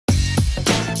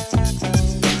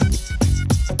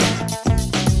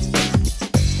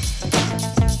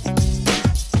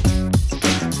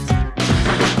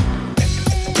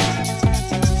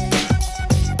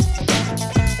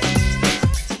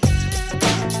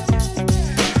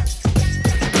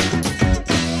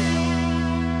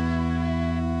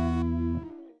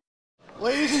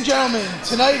gentlemen,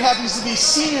 tonight happens to be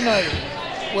senior night,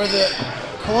 where the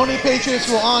Colonia Patriots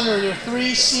will honor their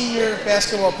 3 senior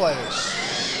basketball players.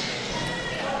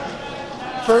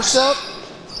 First up,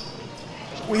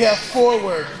 we have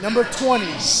forward, number 20,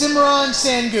 Simran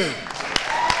Sangu,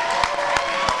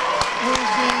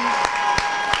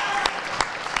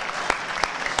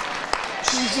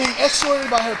 she's being escorted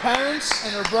by her parents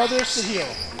and her brother Sahil.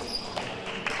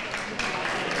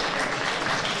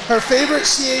 Her favorite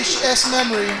CHS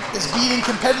memory is beating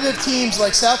competitive teams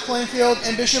like South Plainfield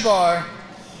and Bishop R,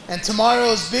 and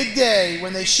tomorrow's big day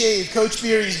when they shave Coach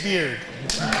Beery's beard.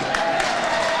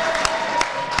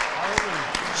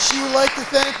 She would like to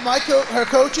thank her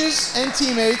coaches and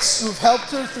teammates who've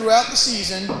helped her throughout the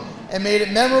season and made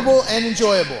it memorable and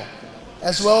enjoyable,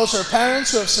 as well as her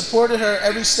parents who have supported her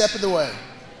every step of the way.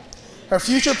 Her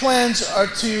future plans are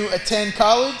to attend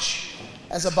college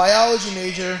as a biology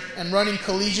major and running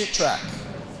collegiate track.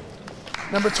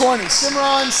 Number 20,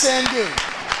 Simran Sangu.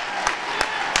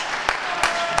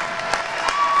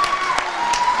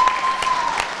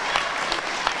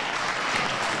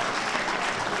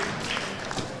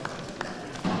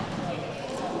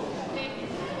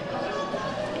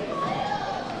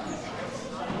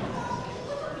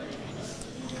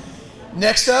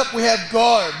 Next up, we have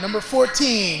guard, number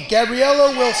 14,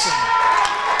 Gabriella Wilson,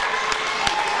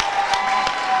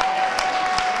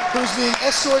 who's being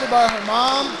escorted by her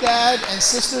mom, dad, and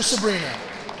sister Sabrina.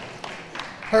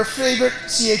 Her favorite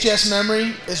CHS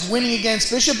memory is winning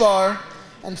against Bishop R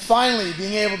and finally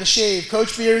being able to shave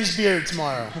Coach Beery's beard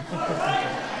tomorrow.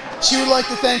 She would like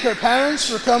to thank her parents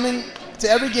for coming to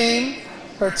every game,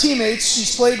 her teammates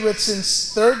she's played with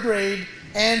since 3rd grade,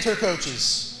 and her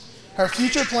coaches. Her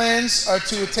future plans are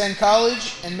to attend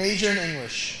college and major in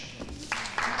English.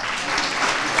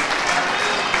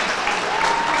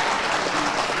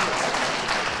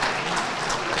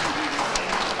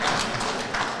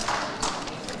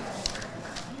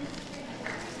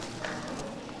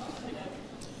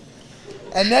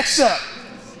 And next up,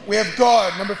 we have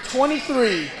guard number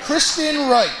 23, Kristen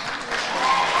Wright.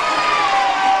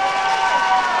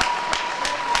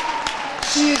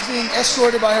 She is being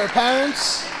escorted by her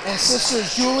parents and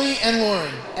sisters Julie and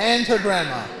Lauren, and her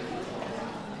grandma.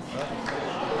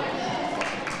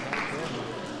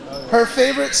 Her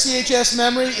favorite CHS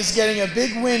memory is getting a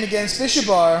big win against Bishop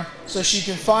R so she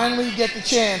can finally get the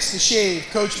chance to shave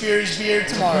Coach Beery's beard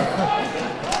tomorrow.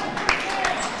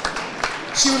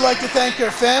 She would like to thank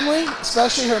her family,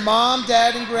 especially her mom,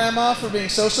 dad, and grandma for being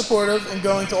so supportive and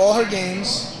going to all her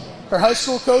games, her high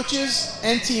school coaches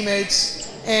and teammates,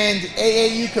 and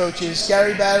AAU coaches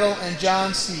Gary Battle and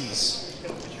John Stees.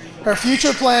 Her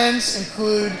future plans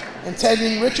include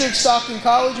attending Richard Stockton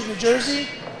College of New Jersey,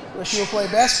 where she will play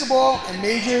basketball and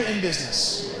major in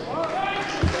business.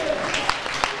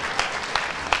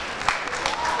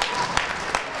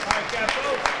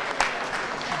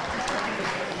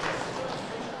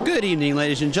 Good evening,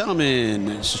 ladies and gentlemen.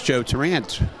 This is Joe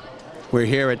Tarrant. We're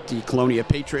here at the Colonia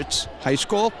Patriots High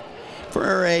School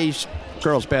for a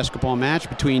girls basketball match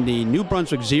between the New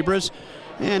Brunswick Zebras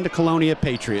and the Colonia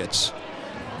Patriots.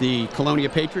 The Colonia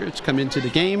Patriots come into the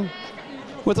game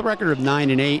with a record of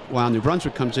 9-8, while New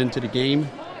Brunswick comes into the game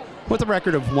with a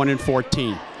record of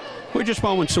 1-14. We're just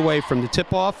moments away from the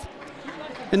tip-off.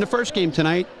 In the first game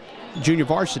tonight, junior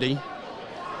varsity,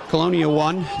 Colonia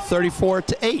won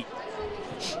 34-8.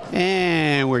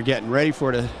 And we're getting ready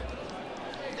for the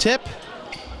tip.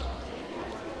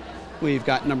 We've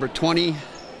got number 20,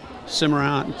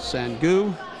 Simran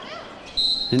Sangu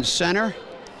in center,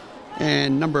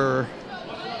 and number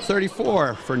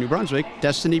 34 for New Brunswick,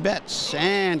 Destiny Betts.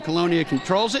 And Colonia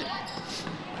controls it.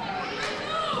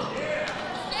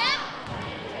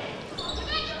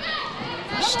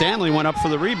 Stanley went up for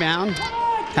the rebound,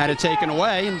 had it taken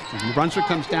away, and New Brunswick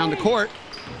comes down the court.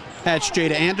 That's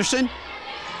Jada Anderson.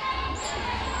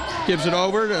 Gives it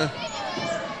over to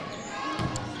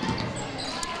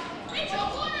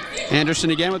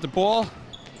Anderson again with the ball.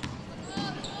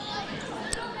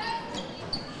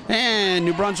 And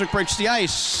New Brunswick breaks the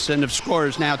ice, and the score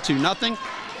is now 2-0.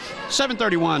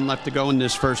 7:31 left to go in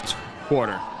this first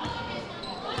quarter.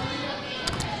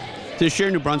 This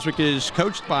year, New Brunswick is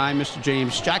coached by Mr.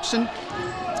 James Jackson.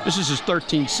 This is his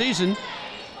 13th season.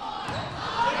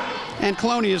 And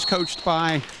Colonia is coached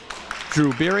by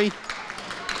Drew Beery.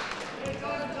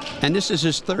 And this is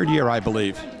his 3rd year, I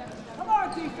believe.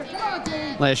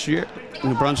 Last year,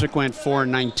 New Brunswick went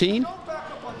 4-19,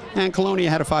 and Colonia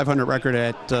had a 500 record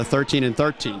at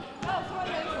 13-13.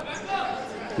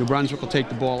 New Brunswick will take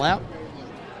the ball out.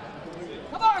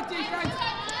 Come on, defense!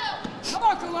 Come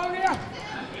on, Colonia!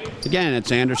 Again,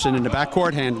 it's Anderson in the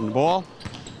backcourt handing the ball.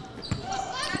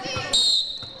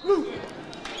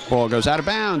 Ball goes out of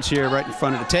bounds here right in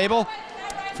front of the table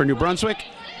for New Brunswick.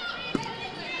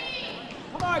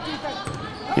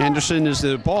 Anderson is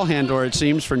the ball handler, it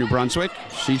seems, for New Brunswick.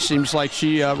 She seems like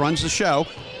she runs the show.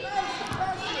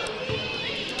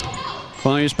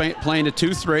 Colonia's playing a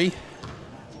 2-3.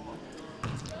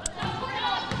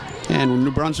 And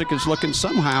New Brunswick is looking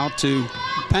somehow to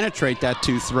penetrate that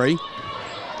 2-3.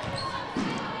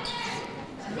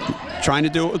 Trying to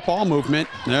do it with ball movement.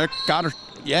 There, got her.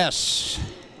 Yes.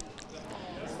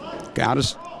 Got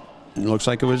us. It looks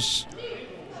like it was.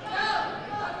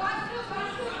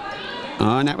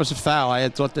 And that was a foul. I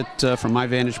had thought that from my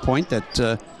vantage point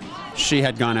that she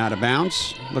had gone out of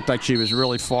bounds. Looked like she was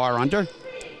really far under.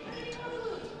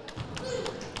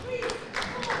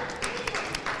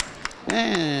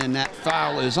 And that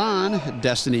foul is on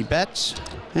Destiny Betts.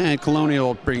 And Colonia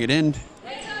will bring it in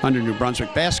under New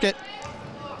Brunswick basket.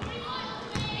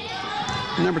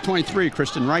 Number 23,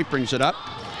 Kristen Wright, brings it up.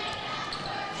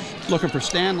 Looking for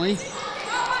Stanley.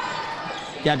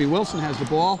 Gabby Wilson has the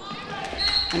ball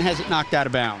and has it knocked out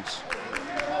of bounds.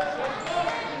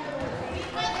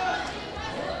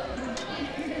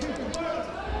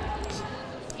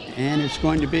 And it's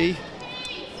going to be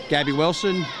Gabby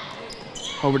Wilson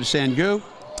over to Sangu.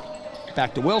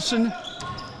 Back to Wilson.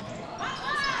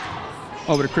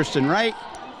 Over to Kristen Wright.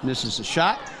 Misses the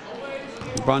shot.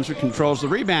 New Brunswick controls the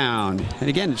rebound. And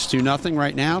again, it's 2-0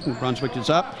 right now. New Brunswick is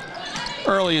up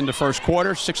early in the first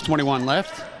quarter, 6:21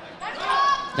 left.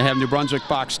 They have New Brunswick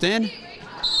boxed in.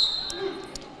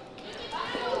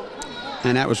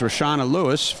 And that was Rashana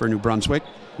Lewis for New Brunswick,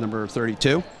 number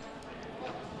 32.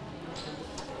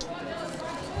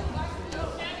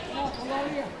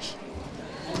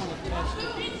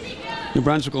 New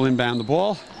Brunswick will inbound the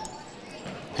ball.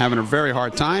 Having a very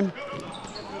hard time.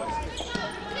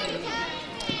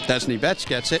 Destiny Betts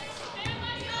gets it.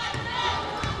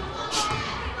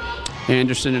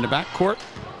 Anderson in the backcourt.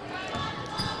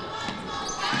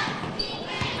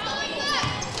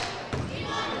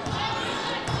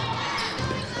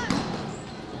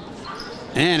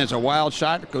 And it's a wild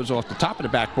shot. It goes off the top of the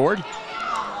backboard.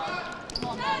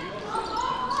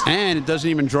 And it doesn't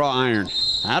even draw iron.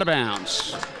 Out of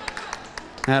bounds.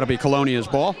 That'll be Colonia's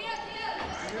ball.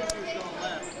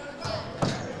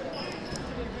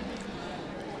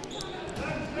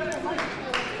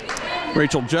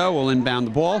 Rachel Joe will inbound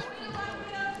the ball.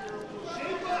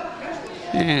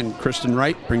 And Kristen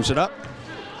Wright brings it up.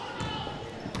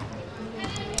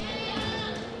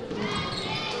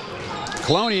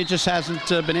 Colonia just hasn't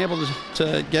been able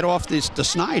to get off the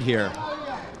snide here.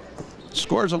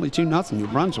 Score's only 2-0 New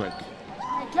Brunswick.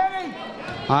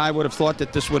 I would have thought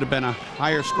that this would have been a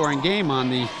higher scoring game on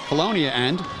the Colonia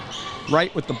end.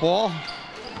 Wright with the ball.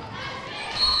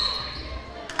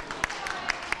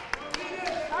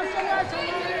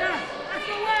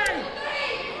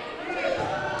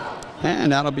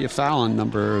 And that'll be a foul on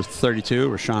number 32,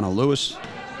 Rashana Lewis,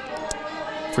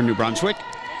 for New Brunswick.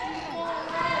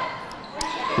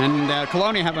 And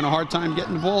Colonia having a hard time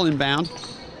getting the ball inbound.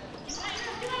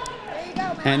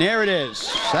 And there it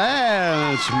is.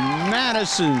 That's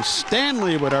Madison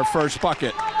Stanley with our first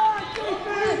bucket.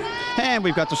 And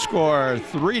we've got the score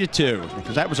 3-2,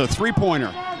 because that was a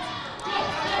three-pointer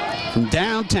from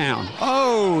downtown.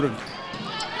 Oh,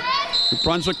 the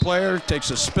Brunswick player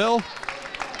takes a spill.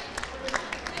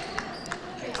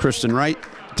 Kristen Wright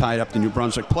tied up the New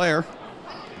Brunswick player.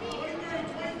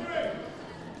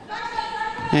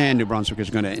 And New Brunswick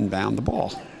is going to inbound the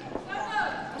ball.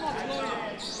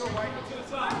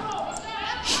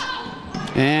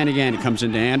 And again, it comes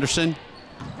into Anderson.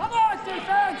 Come on,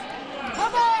 defense!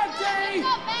 Come on, D!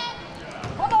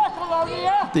 Come on,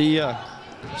 Colonia! The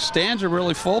stands are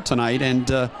really full tonight,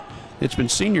 and it's been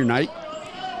senior night.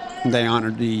 They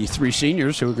honored the 3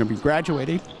 seniors who are going to be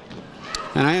graduating.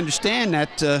 And I understand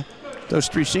that those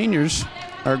 3 seniors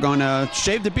are going to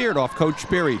shave the beard off Coach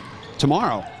Beery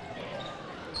tomorrow.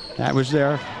 That was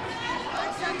their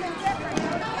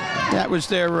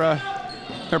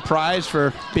prize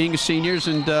for being seniors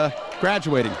and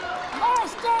graduating.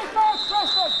 Nice defense,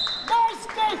 Kristen! Nice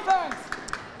defense!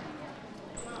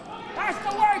 That's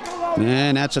the way, Colonia!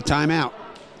 And that's a timeout.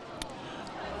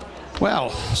 Well,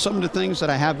 some of the things that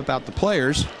I have about the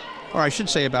players, or I should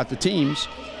say about the teams,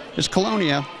 is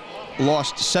Colonia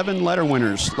lost 7 letter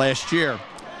winners last year,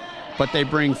 but they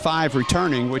bring 5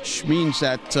 returning, which means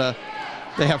that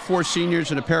they have 4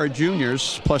 seniors and a pair of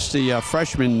juniors, plus the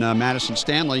freshman Madison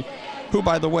Stanley, who,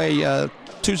 by the way,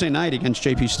 Tuesday night against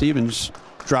J.P. Stevens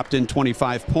dropped in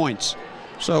 25 points.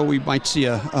 So we might see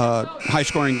a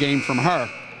high-scoring game from her.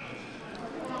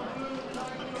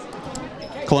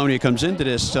 Colonia comes into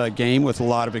this game with a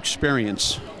lot of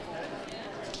experience.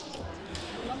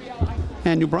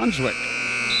 And New Brunswick,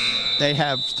 they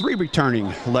have 3 returning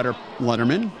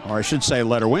lettermen, or I should say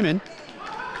letterwomen,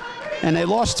 and they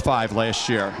lost 5 last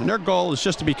year. And their goal is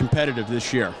just to be competitive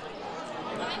this year.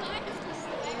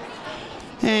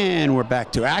 And we're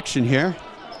back to action here.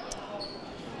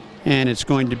 And it's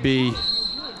going to be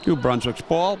New Brunswick's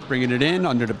ball, bringing it in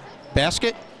under the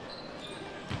basket.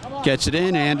 Gets it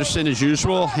in. Anderson, as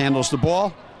usual, handles the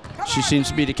ball. She seems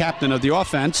to be the captain of the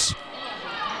offense.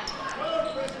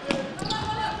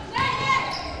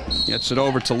 Gets it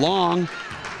over to Long.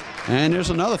 And there's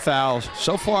another foul.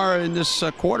 So far in this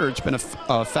quarter, it's been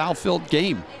a foul-filled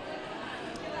game.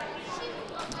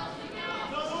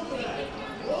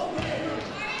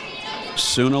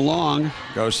 Suna Long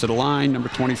goes to the line, number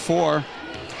 24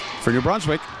 for New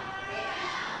Brunswick.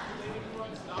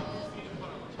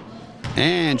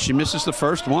 And she misses the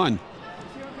first one.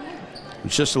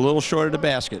 It's just a little short of the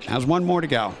basket. Has 1 more to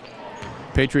go.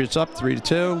 Patriots up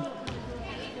 3-2.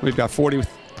 We've got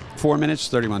 44 minutes,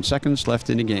 31 seconds left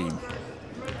in the game.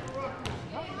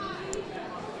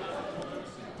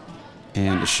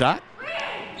 And the shot.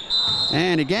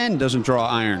 And again, doesn't draw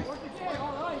iron.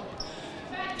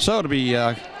 So it'll be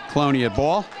Colonia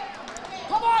ball.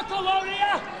 Come on,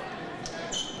 Colonia!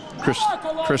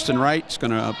 Kristen Wright's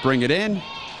going to bring it in.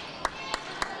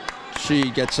 She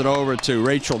gets it over to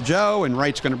Rachel Joe, and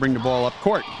Wright's going to bring the ball up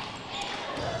court.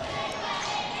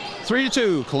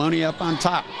 3-2, Colonia up on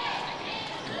top.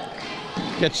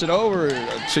 Gets it over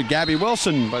to Gabby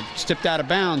Wilson, but it's tipped out of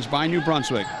bounds by New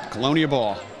Brunswick. Colonia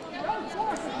ball.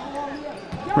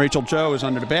 Rachel Joe is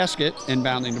under the basket,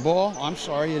 inbounding the ball. I'm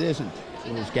sorry, it isn't.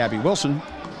 It is Gabby Wilson.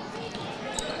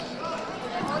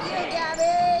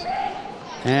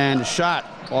 And a shot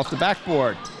off the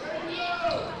backboard.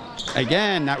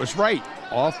 Again, that was Wright,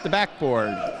 off the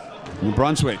backboard. New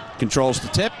Brunswick controls the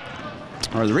tip,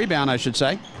 or the rebound, I should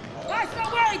say. That's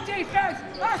the way, defense!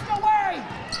 That's the way!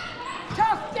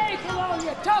 Tough day,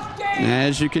 Colonia, tough day!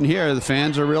 As you can hear, the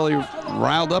fans are really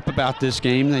riled up about this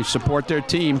game. They support their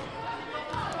team.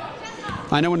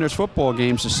 I know when there's football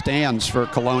games, the stands for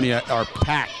Colonia are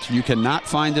packed. You cannot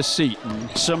find a seat. And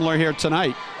similar here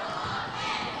tonight.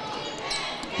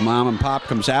 Mom and Pop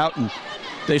comes out and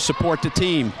they support the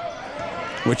team,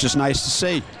 which is nice to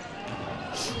see.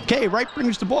 Okay, Wright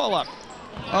brings the ball up.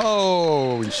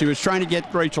 Oh, she was trying to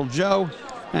get Rachel Joe,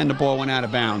 and the ball went out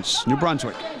of bounds. New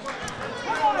Brunswick.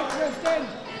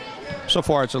 So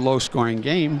far, it's a low-scoring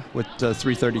game with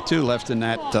 3:32 left in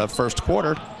that first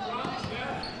quarter.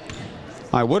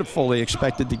 I would have fully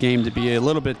expected the game to be a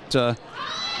little bit,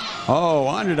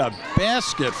 under the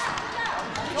basket.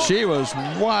 She was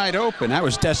wide open. That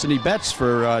was Destiny Betts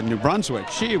for New Brunswick.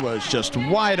 She was just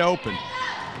wide open.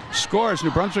 Scores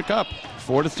New Brunswick up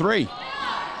 4-3.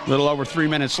 A little over 3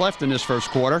 minutes left in this first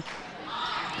quarter.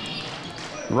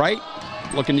 Wright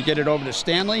looking to get it over to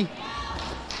Stanley.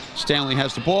 Stanley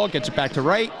has the ball, gets it back to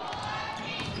Wright.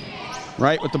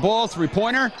 Wright with the ball,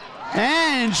 3-pointer,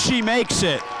 and she makes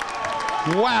it.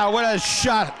 Wow, what a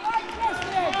shot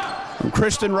from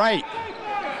Kristen Wright.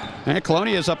 And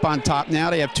Colonia is up on top now.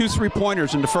 They have 2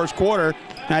 3-pointers in the first quarter.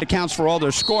 That accounts for all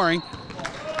their scoring.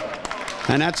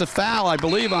 And that's a foul, I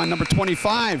believe, on number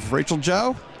 25, Rachel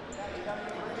Joe.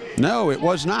 No, it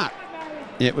was not.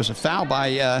 It was a foul by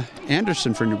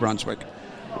Anderson for New Brunswick.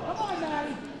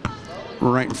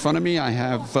 Right in front of me, I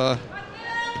have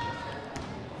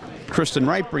Kristen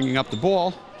Wright bringing up the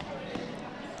ball.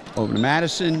 Over to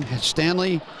Madison,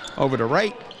 Stanley, over to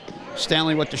Wright.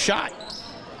 Stanley with the shot.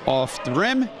 Off the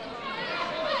rim.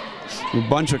 New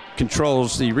Brunswick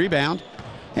controls the rebound,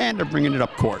 and they're bringing it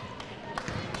up court.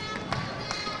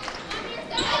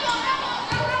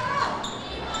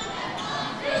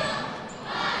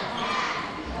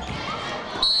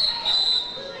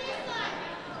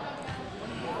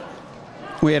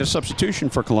 We had a substitution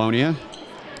for Colonia.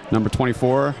 Number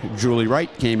 24, Julie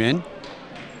Wright, came in.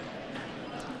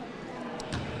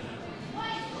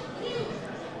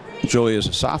 Julie is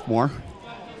a sophomore.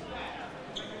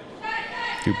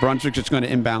 New Brunswick is going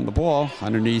to inbound the ball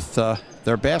underneath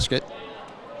their basket.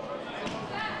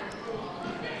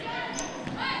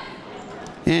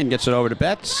 And gets it over to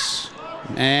Betts.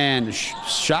 And the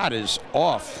shot is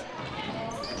off.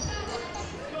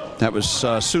 That was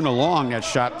Suna Long, that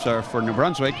shot for New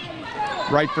Brunswick.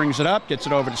 Wright brings it up, gets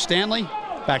it over to Stanley.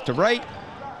 Back to Wright.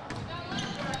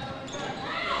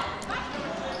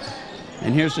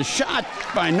 And here's the shot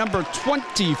by number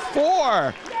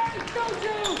 24.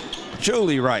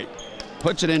 Julie Wright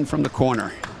puts it in from the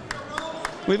corner.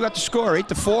 We've got the score,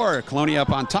 8-4. Colonia up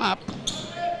on top.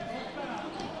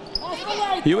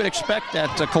 You would expect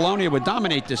that Colonia would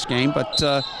dominate this game, but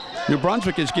New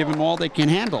Brunswick is giving them all they can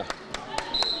handle.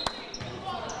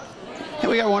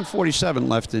 we got 1:47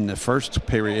 left in the first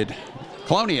period.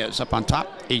 Colonia is up on top,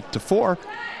 8-4.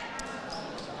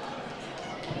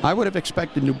 I would have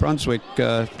expected New Brunswick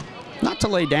not to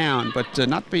lay down, but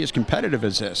not to be as competitive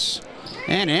as this.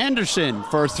 And Anderson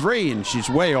for a 3, and she's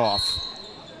way off.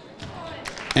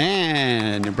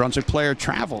 And New Brunswick player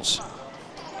travels.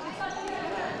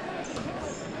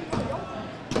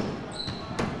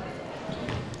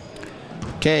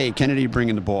 Okay, Kennedy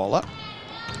bringing the ball up.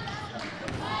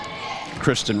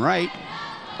 Kristen Wright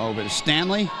over to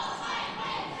Stanley.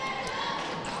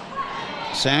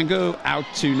 Sangu out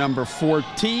to number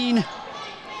 14.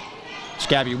 It's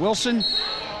Gabby Wilson.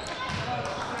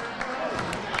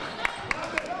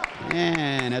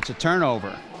 And it's a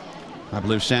turnover. I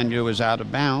believe Sangu is out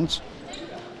of bounds.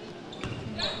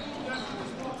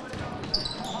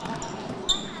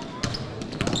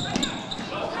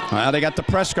 Well, they got the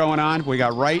press going on. We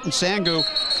got Wright and Sangu,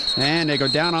 and they go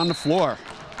down on the floor.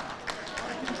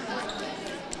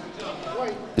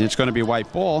 And it's going to be a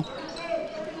white ball.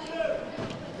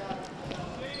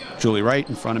 Julie Wright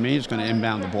in front of me is going to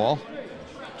inbound the ball.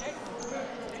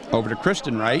 Over to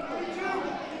Kristen Wright.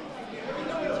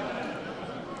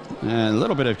 And a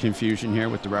little bit of confusion here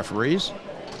with the referees.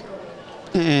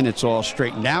 And it's all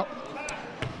straightened out.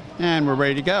 And we're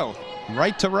ready to go.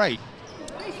 Right to right.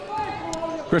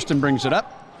 Kristen brings it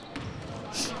up.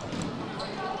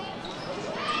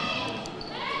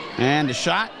 And the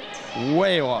shot,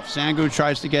 way off. Sangu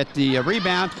tries to get the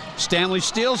rebound. Stanley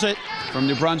steals it from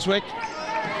New Brunswick.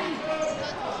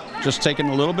 Just taking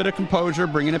a little bit of composure,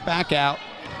 bringing it back out.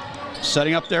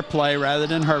 Setting up their play rather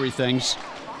than hurry things.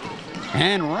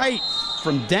 And Wright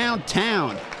from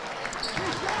downtown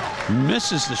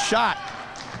misses the shot,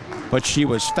 but she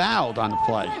was fouled on the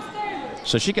play.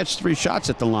 So she gets 3 shots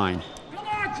at the line.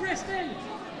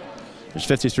 There's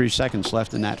 53 seconds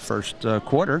left in that first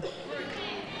quarter.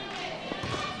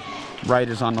 Wright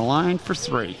is on the line for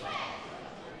 3.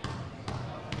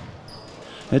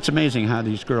 It's amazing how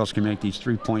these girls can make these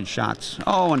 3-point shots.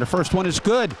 Oh, and the first one is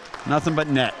good. Nothing but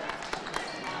net.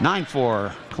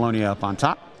 9-4, Colonia up on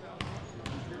top.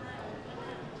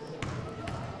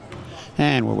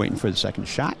 And we're waiting for the second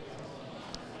shot.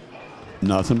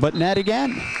 Nothing but net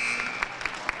again.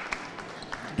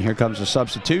 Here comes a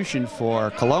substitution for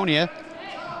Colonia.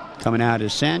 Coming out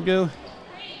is Sangu.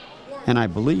 And I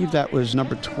believe that was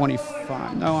number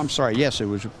 25. No, I'm sorry. Yes, it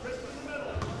was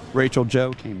Rachel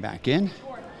Joe came back in.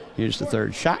 Here's the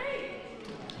third shot.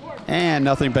 And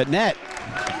nothing but net.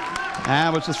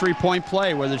 That was a 3-point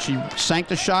play, whether she sank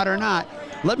the shot or not.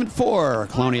 11-4,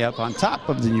 Colonia up on top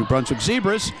of the New Brunswick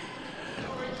Zebras.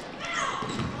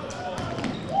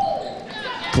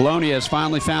 Colonia has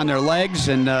finally found their legs,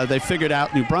 and they figured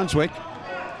out New Brunswick.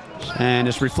 And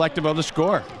it's reflective of the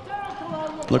score.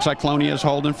 Looks like Colonia is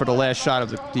holding for the last shot of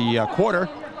the quarter.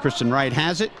 Kristen Wright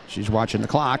has it. She's watching the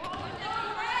clock.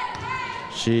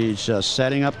 She's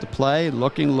setting up the play,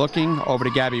 looking over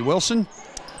to Gabby Wilson.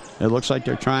 It looks like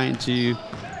they're trying to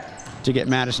get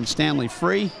Madison Stanley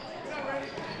free.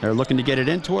 They're looking to get it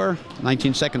into her.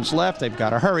 19 seconds left. They've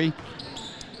got to hurry.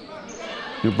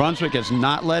 New Brunswick is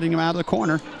not letting him out of the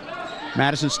corner.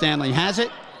 Madison Stanley has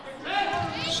it.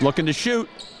 She's looking to shoot.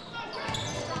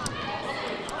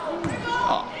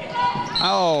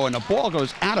 Oh, and the ball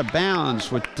goes out of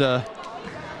bounds with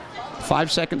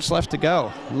 5 seconds left to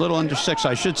go. A little under 6,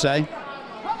 I should say.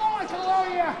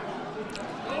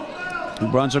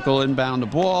 New Brunswick will inbound the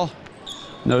ball.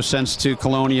 No sense to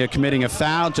Colonia committing a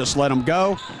foul. Just let him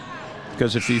go.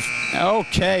 Because if he...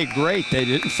 Okay, great. They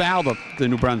didn't foul the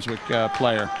New Brunswick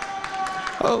player.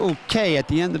 Okay, at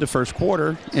the end of the first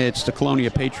quarter, it's the Colonia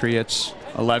Patriots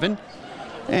 11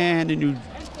 and the New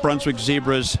Brunswick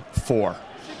Zebras 4.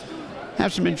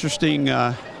 Have some interesting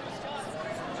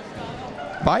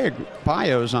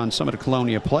bios on some of the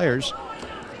Colonia players.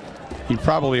 You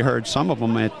probably heard some of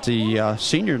them at the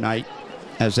senior night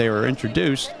as they were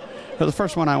introduced. So the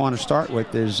first one I want to start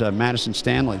with is Madison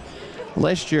Stanley.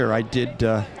 Last year I did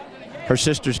her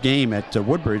sister's game at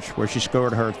Woodbridge, where she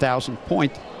scored her 1,000th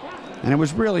point, and it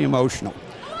was really emotional.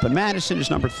 But Madison is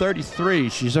number 33.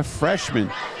 She's a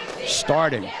freshman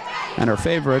starting, and her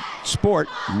favorite sport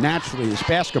naturally is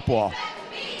basketball.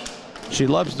 She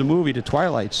loves the movie The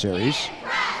Twilight series,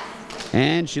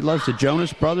 and she loves the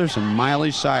Jonas Brothers and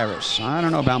Miley Cyrus. I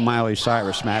don't know about Miley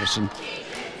Cyrus, Madison.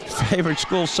 Favorite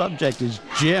school subject is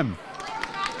gym.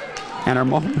 And her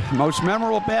most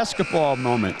memorable basketball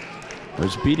moment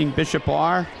was beating Bishop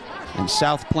R and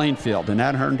South Plainfield, and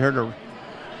that earned her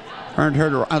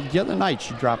the other night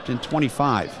she dropped in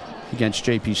 25 against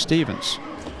J.P. Stevens.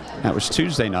 That was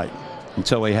Tuesday night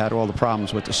until we had all the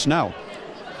problems with the snow.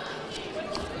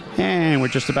 And we're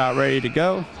just about ready to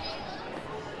go.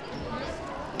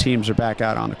 Teams are back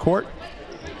out on the court.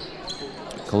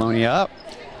 Colonia up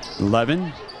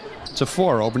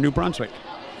 11-4 over New Brunswick.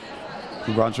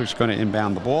 New Brunswick's going to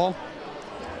inbound the ball.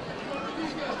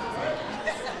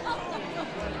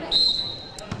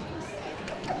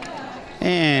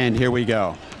 And here we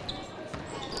go.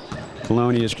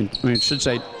 Colonia is, I should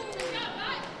say,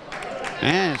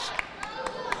 and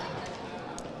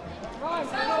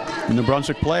the New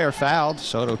Brunswick player fouled,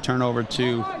 so it'll turn over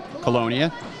to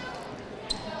Colonia.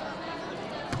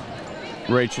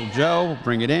 Rachel Joe will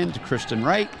bring it in to Kristen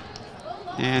Wright,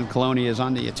 and Colonia is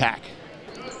on the attack.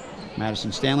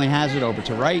 Madison Stanley has it over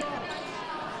to Wright.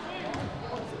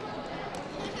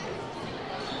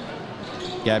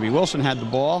 Gabby Wilson had the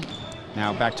ball.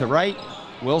 Now back to Wright.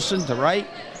 Wilson to Wright.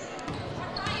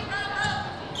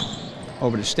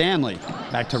 Over to Stanley.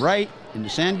 Back to Wright. Into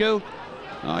Sangu.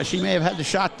 Oh, she may have had the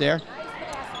shot there.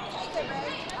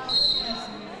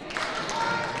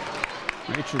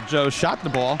 Rachel Joe shot the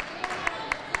ball,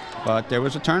 but there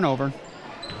was a turnover.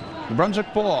 The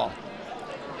Brunswick ball.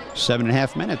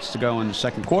 7.5 minutes to go in the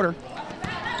second quarter.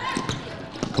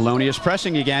 Colonia is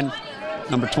pressing again.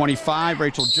 Number 25,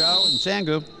 Rachel Joe and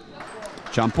Sangu.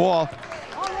 Jump ball.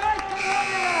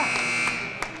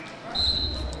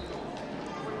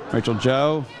 Rachel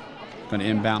Joe going to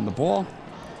inbound the ball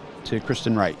to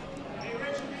Kristen Wright.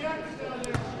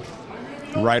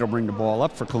 Wright will bring the ball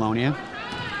up for Colonia.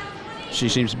 She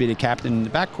seems to be the captain in the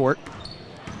backcourt.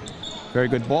 Very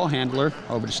good ball handler.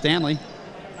 Over to Stanley.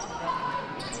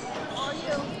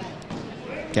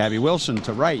 Gabby Wilson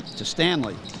to Wright to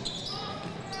Stanley.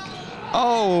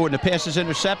 Oh, and the pass is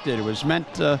intercepted. It was meant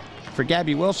for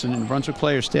Gabby Wilson, and the Brunswick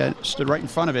player stood right in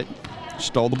front of it.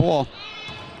 Stole the ball.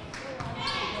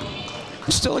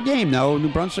 It's still a game, though. New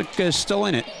Brunswick is still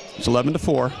in it. It's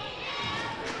 11-4.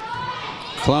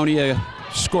 Colonia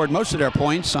scored most of their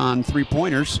points on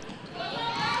three-pointers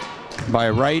by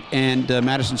Wright and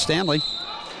Madison Stanley.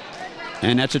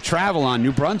 And that's a travel on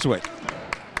New Brunswick.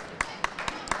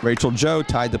 Rachel Joe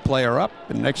tied the player up,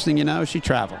 and next thing you know, she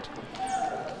traveled.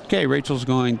 Okay, Rachel's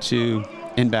going to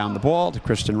inbound the ball to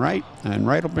Kristen Wright, and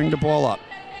Wright will bring the ball up.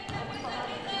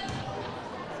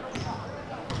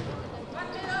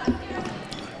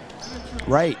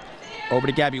 Wright over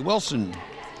to Gabby Wilson.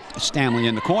 Stanley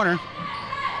in the corner.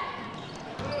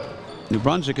 New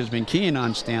Brunswick has been keying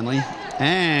on Stanley,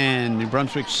 and New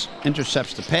Brunswick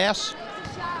intercepts the pass.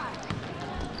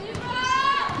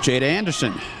 Jada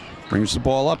Anderson brings the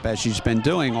ball up as she's been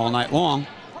doing all night long.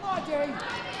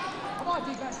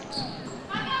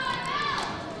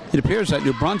 It appears that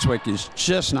New Brunswick is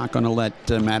just not going to let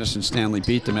Madison Stanley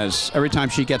beat them, as every time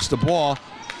she gets the ball,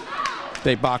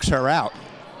 they box her out.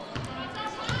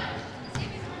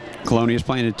 Colonia is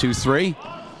playing a 2-3.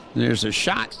 There's a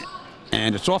shot,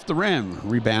 and it's off the rim.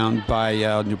 Rebound by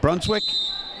New Brunswick.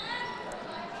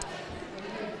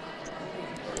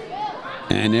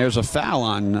 And there's a foul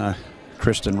on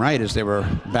Kristen Wright as they were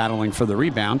battling for the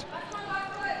rebound.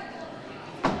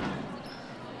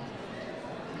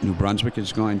 New Brunswick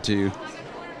is going to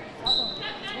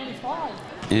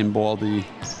inball the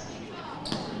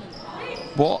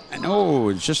ball. And oh,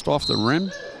 it's just off the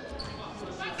rim.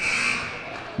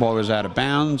 Ball was out of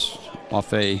bounds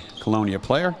off a Colonia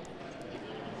player.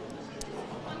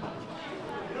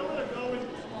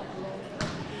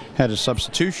 Had a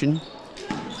substitution.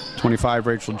 25,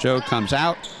 Rachel Joe comes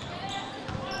out.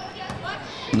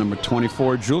 Number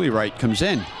 24, Julie Wright comes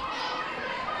in.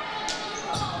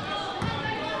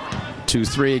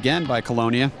 2-3 again by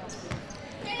Colonia.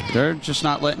 They're just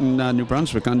not letting New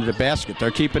Brunswick under the basket.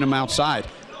 They're keeping them outside.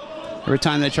 Every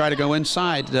time they try to go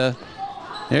inside,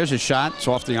 there's a shot. It's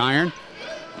off the iron.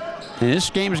 And this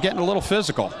game is getting a little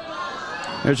physical.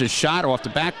 There's a shot off the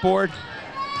backboard,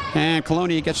 and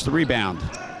Colonia gets the rebound.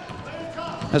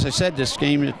 As I said, this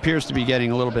game appears to be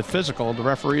getting a little bit physical. The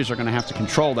referees are going to have to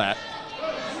control that,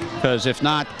 because if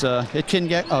not, it can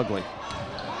get ugly.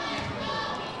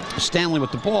 Stanley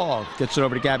with the ball, gets it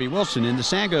over to Gabby Wilson into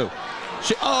Sangu.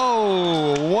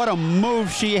 Oh, what a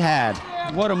move she had.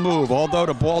 What a move. Although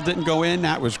the ball didn't go in,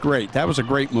 that was great. That was a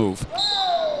great move.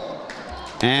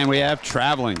 And we have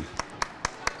traveling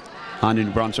on the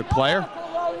New Brunswick player.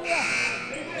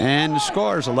 And the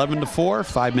score is 11-4,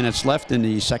 5 minutes left in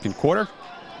the second quarter.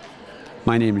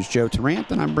 My name is Joe Tarrant,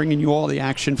 and I'm bringing you all the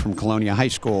action from Colonia High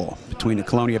School between the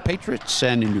Colonia Patriots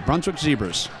and the New Brunswick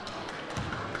Zebras.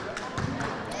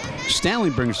 Stanley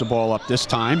brings the ball up this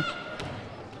time.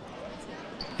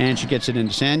 And she gets it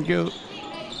into Sangu.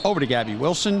 Over to Gabby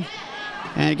Wilson.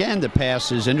 And again, the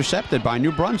pass is intercepted by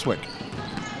New Brunswick.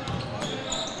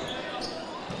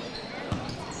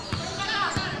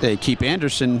 They keep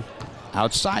Anderson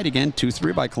outside again,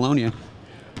 2-3 by Colonia.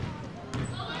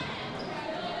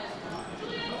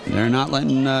 They're not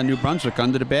letting New Brunswick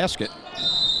under the basket.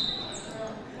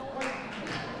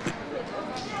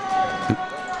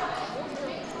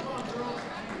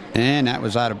 And that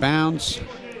was out of bounds.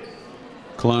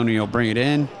 Colonia will bring it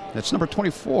in. That's number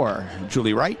 24,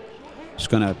 Julie Wright. She's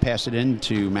going to pass it in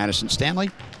to Madison Stanley.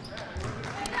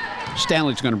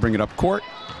 Stanley's going to bring it up court.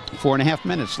 4.5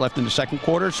 minutes left in the second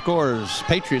quarter. Scores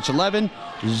Patriots 11,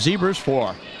 Zebras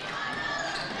 4.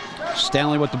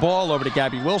 Stanley with the ball over to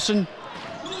Gabby Wilson.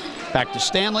 Back to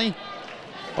Stanley.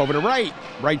 Over to Wright.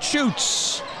 Wright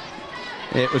shoots.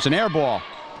 It was an air ball.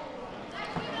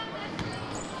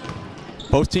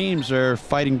 Both teams are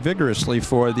fighting vigorously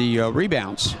for the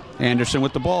rebounds. Anderson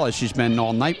with the ball as she's been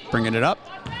all night, bringing it up.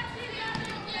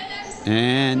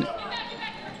 And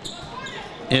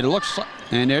it looks like,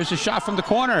 and there's a shot from the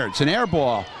corner. It's an air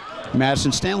ball.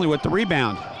 Madison Stanley with the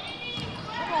rebound.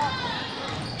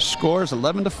 Scores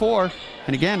 11-4.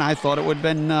 And again, I thought it would have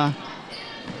been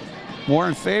more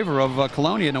in favor of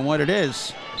Colonia than what it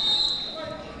is.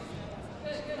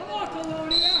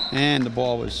 And the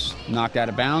ball was knocked out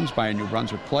of bounds by a New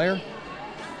Brunswick player.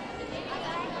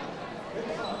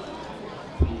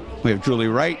 We have Julie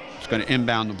Wright. She's going to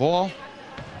inbound the ball.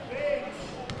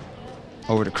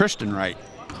 Over to Kristen Wright.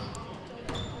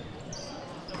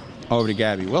 Over to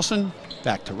Gabby Wilson.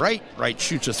 Back to Wright. Wright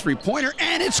shoots a three-pointer,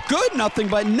 and it's good. Nothing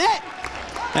but net.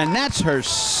 And that's her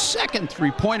second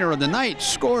three-pointer of the night.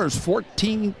 Scores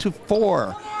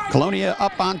 14-4. Colonia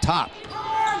up on top.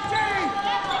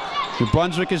 New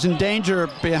Brunswick is in danger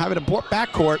of having a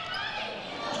backcourt.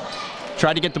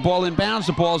 Tried to get the ball in bounds.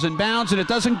 The ball's in bounds, and it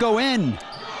doesn't go in.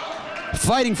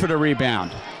 Fighting for the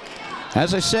rebound.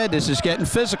 As I said, this is getting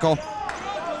physical.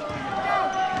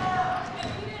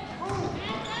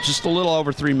 Just a little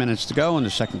over 3 minutes to go in the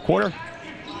second quarter.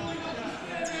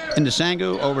 Into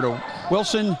Sangu, over to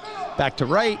Wilson, back to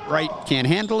Wright. Wright can't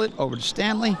handle it, over to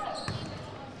Stanley.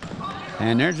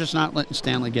 And they're just not letting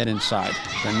Stanley get inside.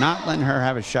 They're not letting her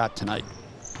have a shot tonight.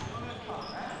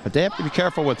 But they have to be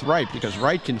careful with Wright because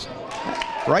Wright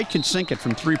can sink it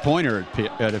from three-pointer,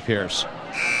 it appears.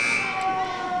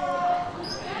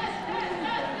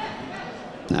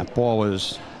 That ball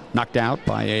was knocked out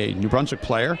by a New Brunswick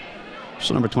player.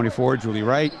 So number 24, Julie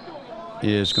Wright,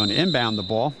 is going to inbound the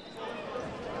ball.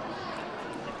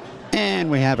 And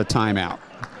we have a timeout.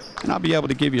 And I'll be able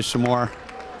to give you some more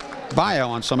bio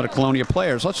on some of the Colonia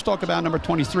players. Let's talk about number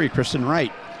 23, Kristen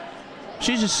Wright.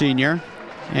 She's a senior,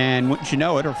 and wouldn't you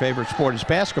know it, her favorite sport is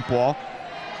basketball.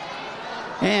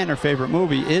 And her favorite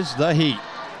movie is The Heat.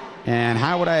 And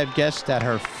how would I have guessed that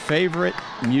her favorite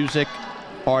music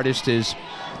artist is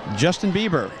Justin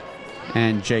Bieber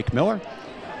and Jake Miller?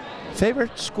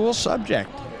 Favorite school subject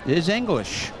is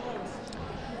English.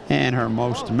 And her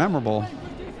most memorable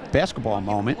basketball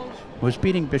moment was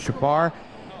beating Bishop Barr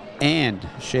and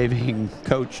shaving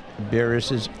Coach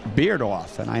Beerus's beard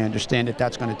off. And I understand that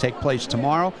that's going to take place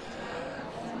tomorrow.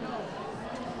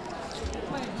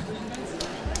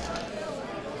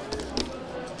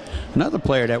 Another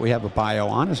player that we have a bio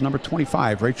on is number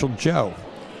 25, Rachel Joe.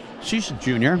 She's a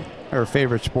junior. Her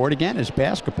favorite sport, again, is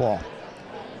basketball.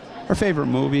 Her favorite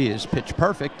movie is Pitch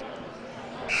Perfect.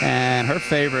 And her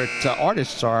favorite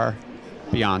artists are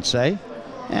Beyonce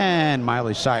and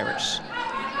Miley Cyrus.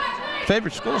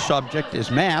 Favorite school subject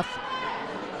is math.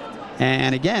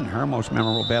 And again, her most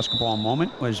memorable basketball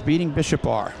moment was beating Bishop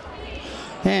Barr.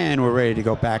 And we're ready to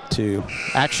go back to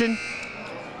action.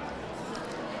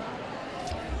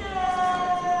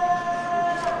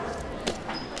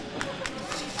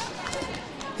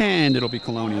 And it'll be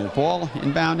Colonia's ball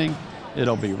inbounding.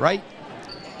 It'll be Wright.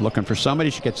 Looking for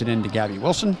somebody. She gets it into Gabby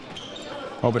Wilson.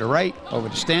 Over to Wright. Over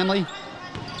to Stanley.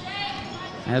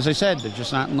 As I said, they're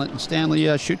just not letting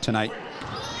Stanley shoot tonight.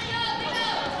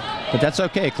 But that's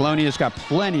okay. Colonia's got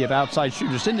plenty of outside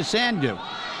shooters. Into Sangu.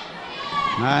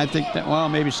 I think that, well,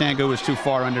 maybe Sangu was too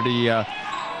far under the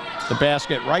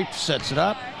basket. Wright sets it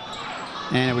up.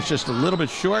 And it was just a little bit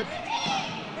short.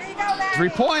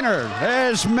 Three-pointer.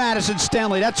 There's Madison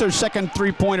Stanley. That's her second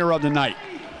three-pointer of the night.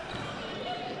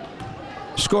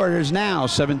 Score is now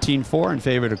 17-4 in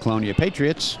favor of the Colonia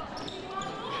Patriots.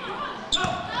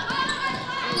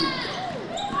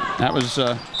 That was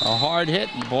a hard hit.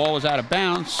 The ball was out of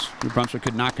bounds. New Brunswick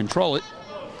could not control it.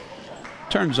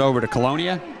 Turns over to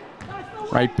Colonia.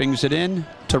 Wright brings it in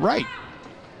to Wright.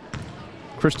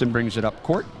 Kristen brings it up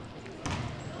court.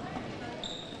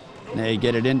 They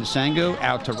get it into Sangu,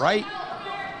 out to Wright.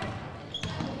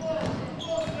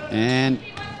 And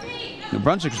New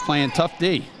Brunswick is playing tough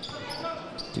D.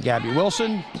 To Gabby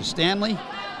Wilson, to Stanley.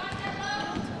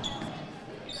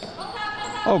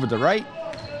 Over the right.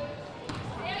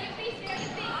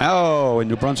 Oh, a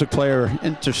New Brunswick player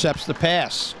intercepts the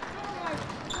pass.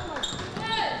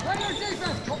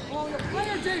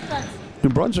 New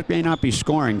Brunswick may not be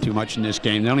scoring too much in this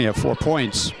game. They only have 4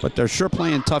 points, but they're sure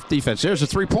playing tough defense. There's a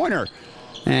three-pointer,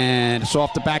 and it's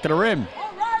off the back of the rim.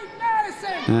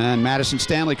 And Madison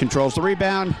Stanley controls the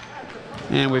rebound,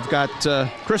 and we've got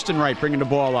Kristen Wright bringing the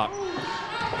ball up.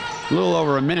 A little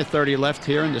over 1:30 left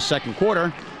here in the second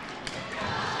quarter.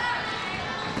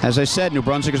 As I said, New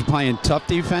Brunswick is playing tough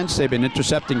defense. They've been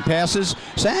intercepting passes.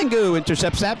 Sangu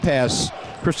intercepts that pass.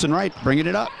 Kristen Wright bringing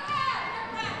it up.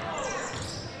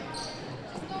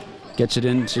 Gets it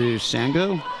into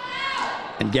Sangu.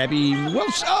 And Gabby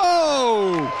Wilson.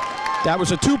 Oh! That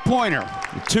was a two-pointer.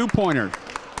 A two-pointer.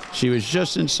 She was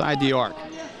just inside the arc.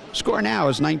 Score now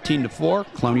is 19-4.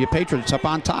 Colonia Patriots up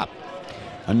on top.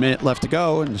 A minute left to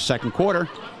go in the second quarter.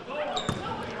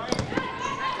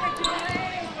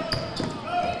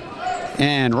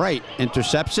 And Wright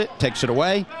intercepts it, takes it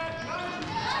away.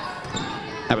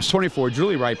 That was 24,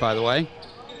 Julie Wright, by the way.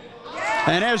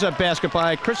 And there's a basket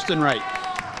by Kristen Wright.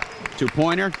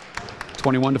 Two-pointer,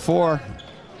 21-4.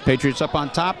 Patriots up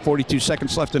on top, 42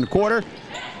 seconds left in the quarter.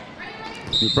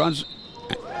 New Brunswick.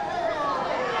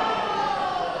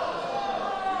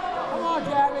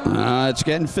 It's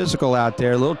getting physical out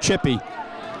there, a little chippy.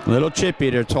 A little chippy.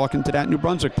 They're talking to that New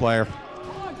Brunswick player.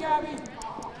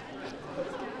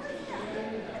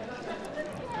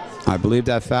 I believe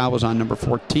that foul was on number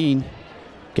 14,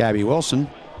 Gabby Wilson.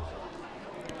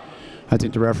 I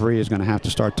think the referee is going to have to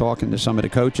start talking to some of the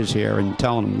coaches here and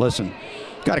telling them, listen,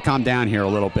 you got to calm down here a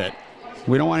little bit.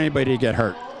 We don't want anybody to get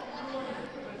hurt.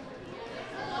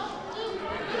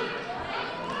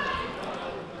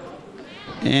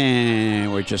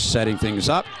 And we're just setting things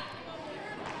up.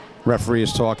 Referee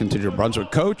is talking to the New Brunswick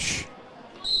coach.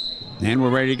 And we're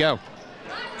ready to go.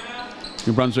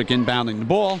 New Brunswick inbounding the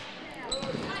ball.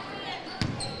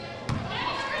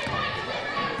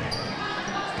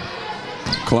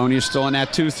 Colonia still in that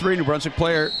 2-3. New Brunswick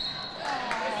player.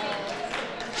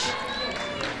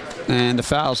 And the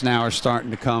fouls now are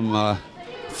starting to come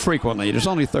frequently. There's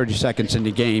only 30 seconds in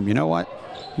the game. You know what?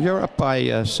 You're up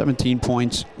by 17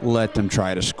 points. Let them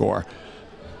try to score.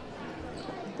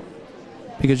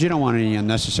 Because you don't want any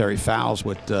unnecessary fouls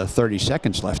with 30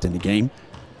 seconds left in the game.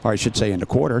 Or I should say in the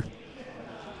quarter.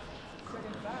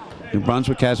 New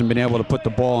Brunswick hasn't been able to put the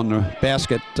ball in the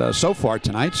basket so far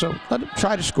tonight, so let them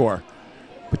try to score.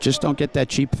 But just don't get that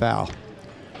cheap foul.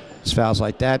 It's fouls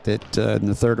like that that in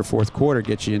the third or fourth quarter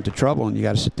gets you into trouble and you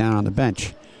got to sit down on the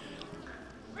bench.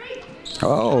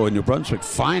 Oh, New Brunswick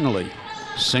finally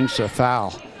sinks a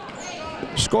foul.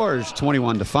 Scores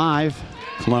 21-5.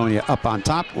 Colonia up on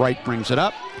top. Wright brings it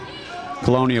up.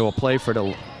 Colonia will play for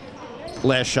the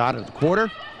last shot of the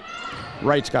quarter.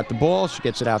 Wright's got the ball. She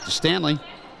gets it out to Stanley.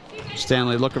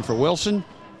 Stanley looking for Wilson.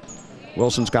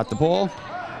 Wilson's got the ball.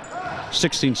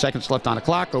 16 seconds left on the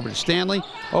clock. Over to Stanley.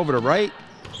 Over to Wright.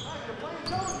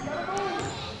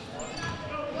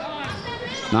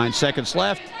 9 seconds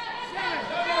left.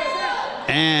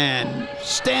 And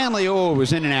Stanley, oh,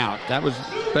 was in and out. That was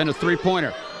been a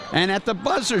three-pointer. And at the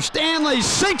buzzer, Stanley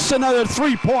sinks another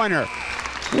three-pointer.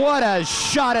 What a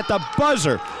shot at the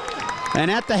buzzer. And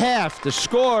at the half, the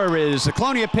score is the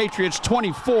Colonia Patriots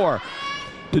 24,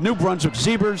 the New Brunswick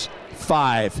Zebras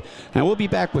 5. And we'll be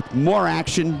back with more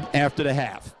action after the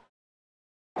half.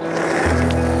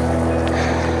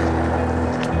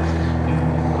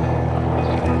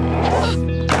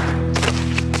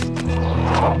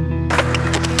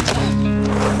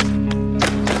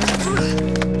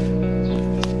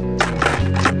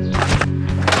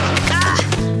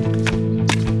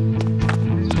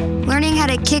 Learning how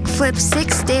to kickflip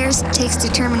 6 stairs takes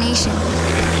determination.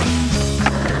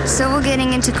 So will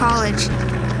getting into college.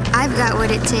 I've got what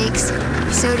it takes.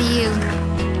 So do you.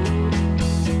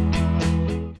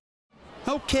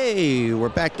 Okay, we're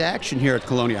back to action here at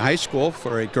Colonia High School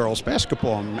for a girls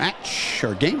basketball match,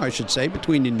 or game I should say,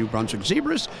 between the New Brunswick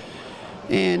Zebras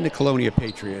and the Colonia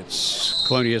Patriots.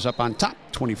 Colonia is up on top,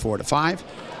 24-5.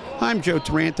 I'm Joe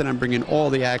Tarrant, and I'm bringing all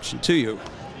the action to you.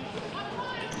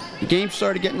 The game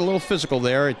started getting a little physical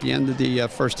there at the end of the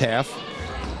first half.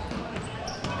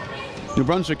 New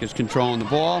Brunswick is controlling the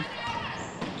ball.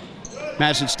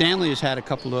 Madison Stanley has had a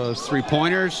couple of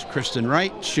three-pointers. Kristen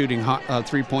Wright shooting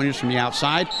three-pointers from the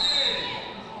outside.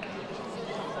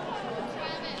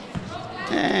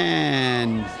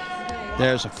 And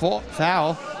there's a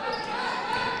foul.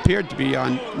 Appeared to be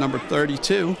on number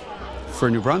 32 for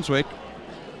New Brunswick,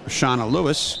 Shauna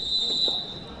Lewis.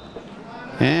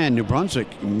 And New Brunswick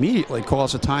immediately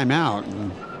calls a timeout.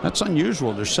 And that's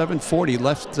unusual. There's 7:40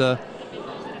 left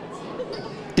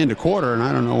in the quarter, and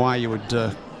I don't know why you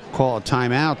would call a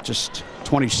timeout just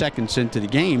 20 seconds into the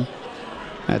game.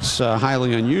 That's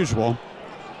highly unusual.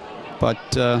 But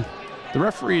the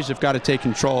referees have got to take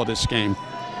control of this game,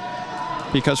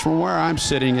 because from where I'm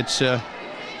sitting, it's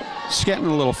getting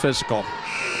a little physical.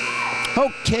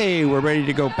 Okay, we're ready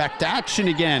to go back to action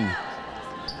again.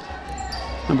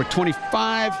 Number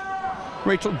 25,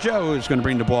 Rachel Joe, is going to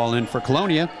bring the ball in for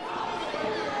Colonia.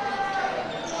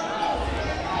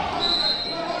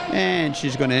 And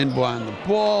she's going to inbound the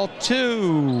ball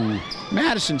to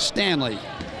Madison Stanley.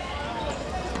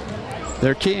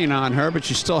 They're keying on her, but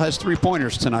she still has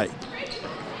 3-pointers tonight.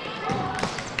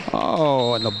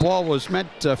 Oh, and the ball was meant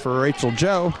for Rachel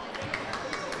Joe,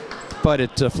 but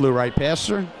it flew right past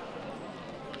her.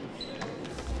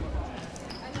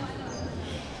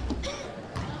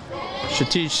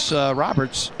 Shatise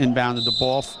Roberts inbounded the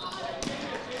ball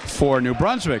for New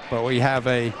Brunswick, but we have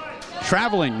a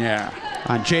traveling there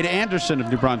on Jada Anderson of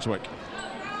New Brunswick.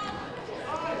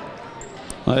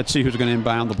 Let's see who's going to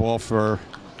inbound the ball for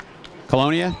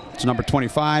Colonia. It's number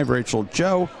 25, Rachel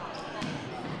Joe.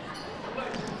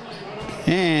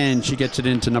 And she gets it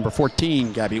into number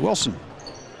 14, Gabby Wilson.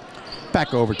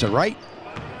 Back over to Wright.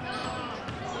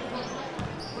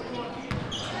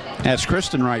 That's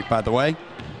Kristen Wright, by the way.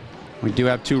 We do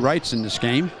have 2 Wrights in this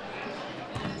game.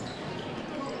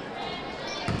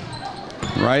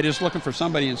 Wright is looking for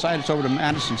somebody inside. It's over to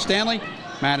Madison Stanley.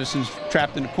 Madison's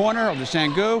trapped in the corner. Over to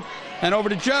Sangu. And over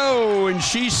to Joe. And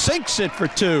she sinks it for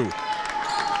 2.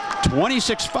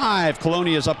 26-5.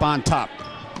 Colonia is up on top.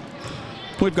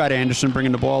 We've got Anderson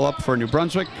bringing the ball up for New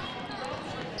Brunswick.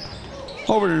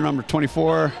 Over to number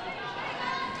 24,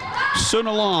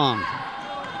 Suna Long.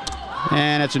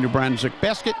 And that's a New Brunswick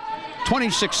basket.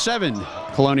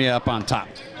 26-7. Colonia up on top.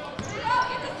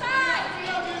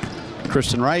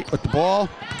 Kristen Wright with the ball.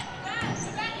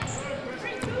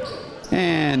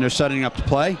 And they're setting up the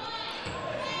play.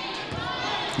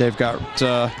 They've got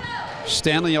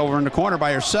Stanley over in the corner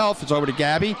by herself. It's over to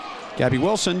Gabby. Gabby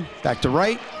Wilson back to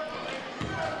Wright.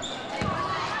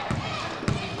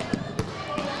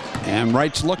 And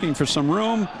Wright's looking for some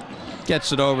room.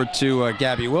 Gets it over to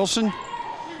Gabby Wilson.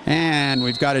 And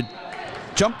we've got a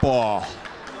jump ball.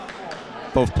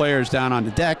 Both players down on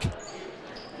the deck.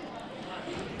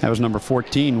 That was number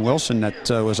 14, Wilson, that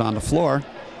was on the floor.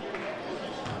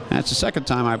 That's the second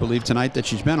time, I believe, tonight that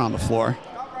she's been on the floor.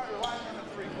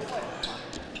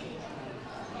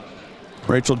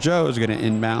 Rachel Joe is going to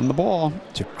inbound the ball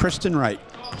to Kristen Wright.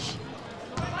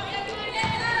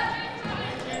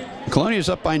 Colonia's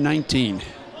up by 19.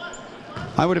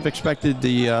 I would have expected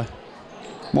the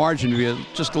margin to be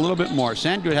just a little bit more.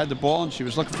 Sandgood had the ball, and she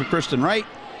was looking for Kristen Wright.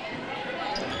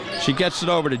 She gets it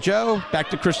over to Joe.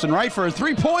 Back to Kristen Wright for a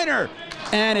 3-pointer.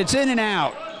 And it's in and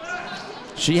out.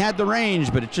 She had the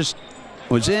range, but it just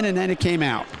was in, and then it came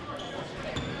out.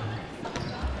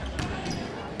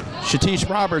 Shatise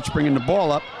Roberts bringing the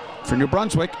ball up for New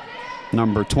Brunswick,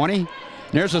 number 20.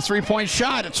 There's a 3-point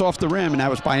shot. It's off the rim, and that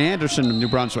was by Anderson of New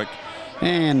Brunswick.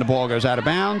 And the ball goes out of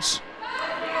bounds.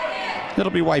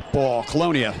 It'll be white ball,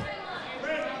 Colonia.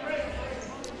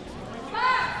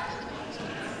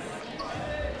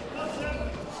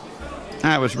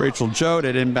 That was Rachel Joe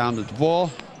that inbounded the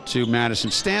ball to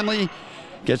Madison Stanley.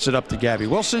 Gets it up to Gabby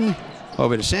Wilson.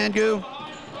 Over to Sangu.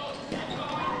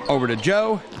 Over to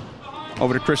Joe.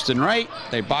 Over to Kristen Wright.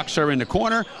 They box her in the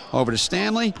corner. Over to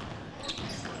Stanley.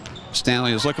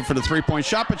 Stanley is looking for the 3-point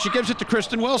shot, but she gives it to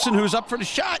Kristen Wilson, who's up for the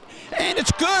shot. And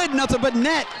it's good. Nothing but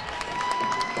net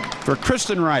for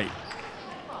Kristen Wright.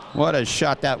 What a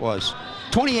shot that was.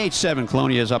 28-7.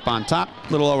 Colonia is up on top.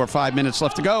 A little over 5 minutes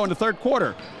left to go in the third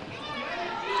quarter.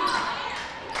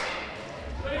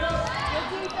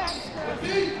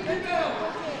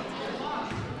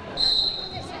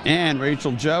 And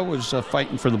Rachel Joe was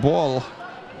fighting for the ball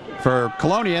for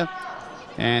Colonia.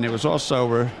 And it was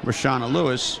also Rashana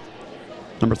Lewis,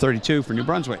 number 32 for New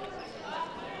Brunswick.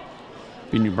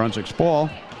 Be New Brunswick's ball.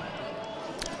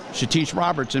 Shatise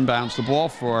Roberts inbounds the ball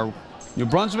for New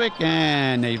Brunswick,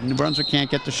 and New Brunswick can't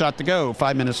get the shot to go.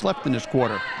 5 minutes left in this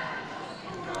quarter.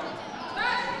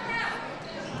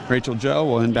 Rachel Joe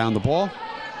will inbound the ball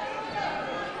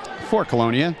for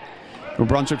Colonia. New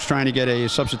Brunswick's trying to get a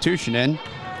substitution in.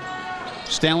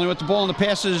 Stanley with the ball, and the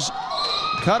pass is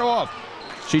cut off.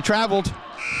 She traveled.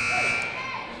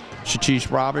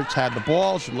 Shatise Roberts had the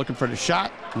ball. She's looking for the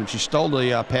shot when she stole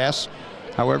the pass.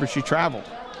 However, she traveled.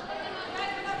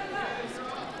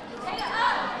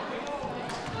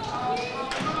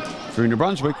 For New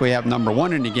Brunswick, we have number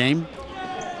 1 in the game.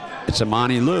 It's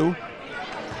Imani Liu.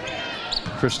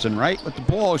 Kristen Wright with the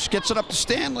ball. She gets it up to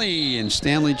Stanley, and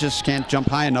Stanley just can't jump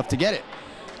high enough to get it.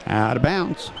 Out of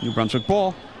bounds. New Brunswick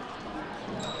ball.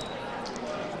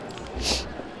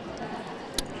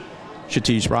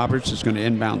 CHS Roberts is going to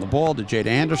inbound the ball to Jada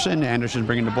Anderson. Anderson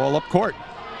bringing the ball up court.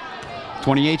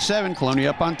 28-7,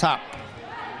 Colonia up on top.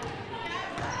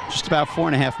 Just about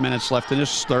 4.5 minutes left in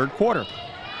this third quarter.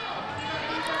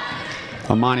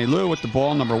 Amani Liu with the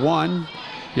ball, number 1.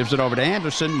 Gives it over to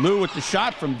Anderson. Liu with the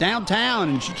shot from downtown,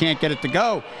 and she can't get it to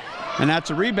go. And that's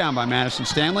a rebound by Madison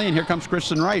Stanley. And here comes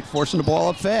Kristen Wright, forcing the ball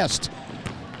up fast.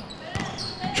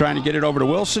 Trying to get it over to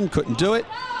Wilson, couldn't do it.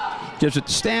 Gives it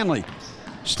to Stanley.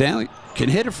 Stanley can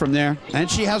hit it from there, and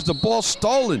she has the ball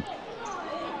stolen.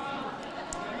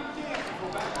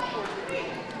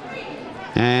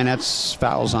 And that's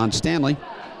fouls on Stanley.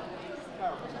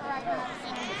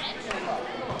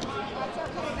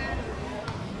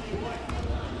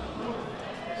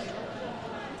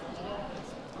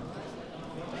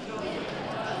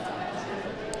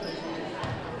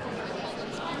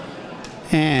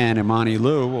 And Imani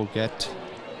Liu will get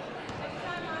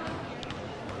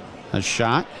a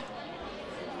shot.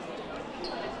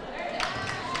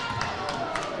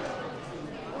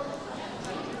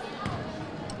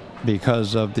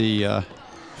 Because of the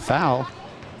foul,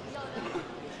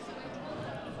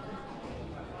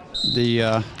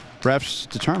 the refs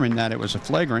determined that it was a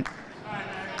flagrant.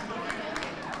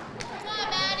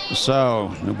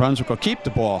 So New Brunswick will keep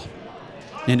the ball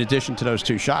in addition to those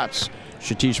 2 shots.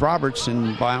 CHS Roberts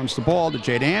inbounds the ball to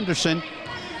Jada Anderson.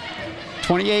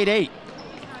 28-8.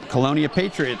 Colonia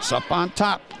Patriots up on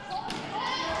top.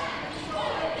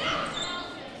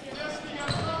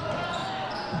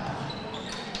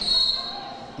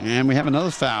 And we have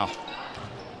another foul.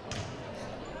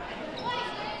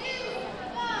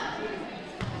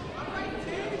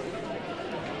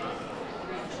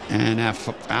 And that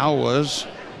foul was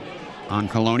on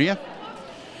Colonia.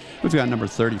 We've got number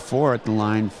 34 at the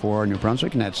line for New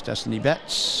Brunswick, and that's Destiny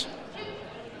Betts.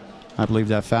 I believe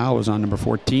that foul was on number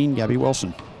 14, Gabby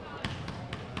Wilson.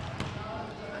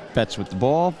 Betts with the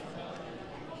ball.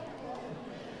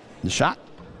 The shot.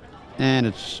 And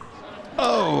it's,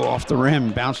 oh, off the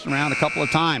rim. Bounced around a couple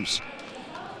of times.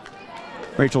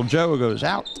 Rachel Joe goes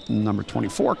out. Number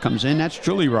 24 comes in. That's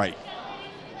Julie Wright.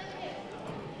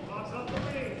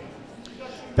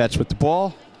 Betts with the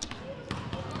ball.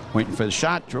 Waiting for the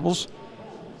shot. Dribbles.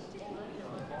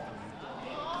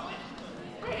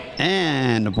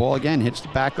 And the ball again hits the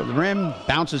back of the rim.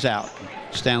 Bounces out.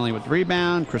 Stanley with the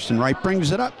rebound. Kristen Wright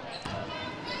brings it up.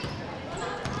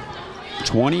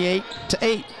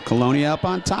 28-8. Colonia up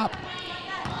on top.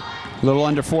 A little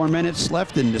under 4 minutes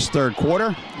left in this third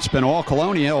quarter. It's been all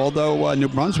Colonia, although New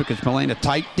Brunswick has been playing a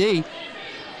tight D.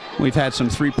 We've had some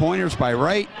three-pointers by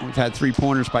Wright. We've had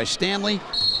three-pointers by Stanley.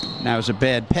 That was a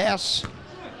bad pass.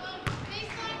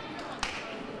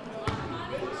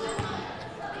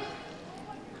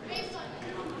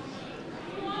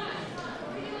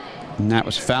 And that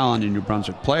was a foul on the New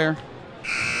Brunswick player.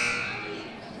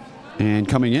 And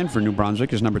coming in for New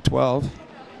Brunswick is number 12,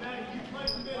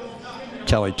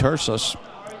 Kelly Tersos.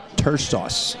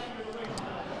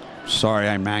 Sorry,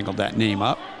 I mangled that name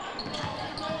up.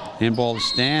 Handball to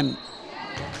Stan.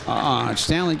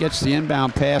 Stanley gets the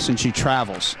inbound pass and she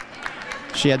travels.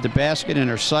 She had the basket in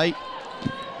her sight,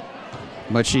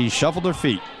 but she shuffled her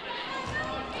feet.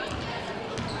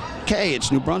 Okay,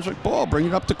 it's New Brunswick ball. Bring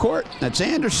it up the court. That's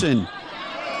Anderson.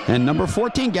 And number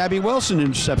 14, Gabby Wilson,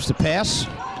 intercepts the pass.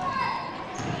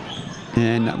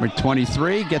 And number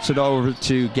 23 gets it over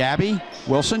to Gabby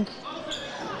Wilson.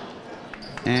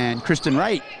 And Kristen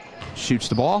Wright shoots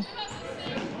the ball.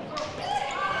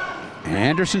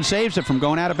 Anderson saves it from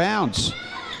going out of bounds.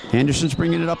 Anderson's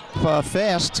bringing it up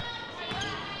fast.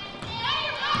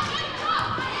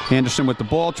 Anderson with the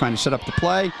ball, trying to set up the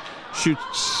play.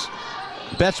 Shoots.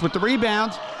 Betts with the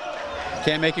rebound.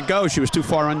 Can't make it go. She was too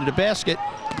far under the basket.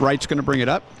 Wright's going to bring it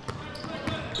up.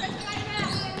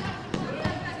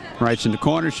 Wright's in the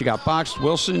corner. She got boxed.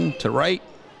 Wilson to Wright.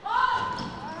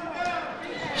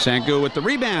 Sangu with the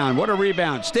rebound. What a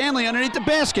rebound. Stanley underneath the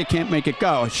basket. Can't make it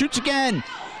go. Shoots again.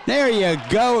 There you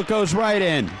go. It goes right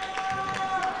in.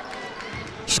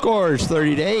 Scores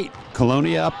 30-8.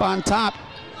 Colonia up on top.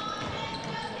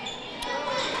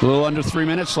 A little under 3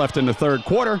 minutes left in the third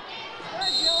quarter.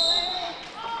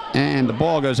 And the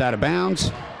ball goes out of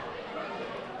bounds.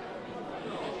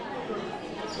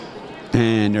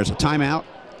 And there's a timeout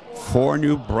for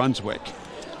New Brunswick.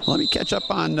 Let me catch up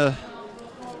on the...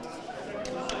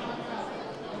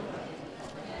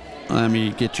 Let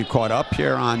me get you caught up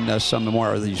here on some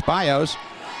more of these bios.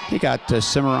 You got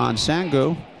Cimarron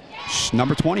Sangu,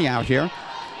 number 20 out here.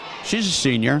 She's a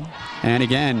senior. And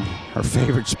again, her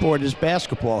favorite sport is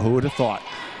basketball. Who would have thought?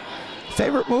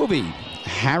 Favorite movie?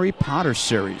 Harry Potter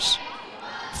series.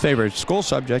 Favorite school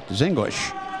subject is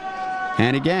English.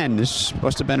 And again, this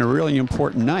must have been a really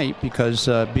important night because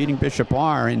beating Bishop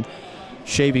R and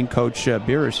shaving Coach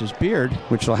Beerus's beard,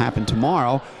 which will happen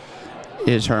tomorrow,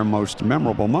 is her most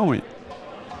memorable moment.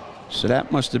 So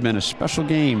that must have been a special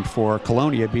game for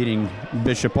Colonia beating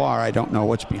Bishop R. I don't know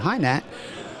what's behind that,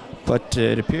 but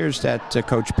it appears that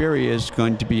Coach Beery is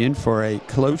going to be in for a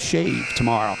close shave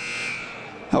tomorrow.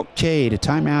 Okay, the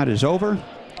timeout is over.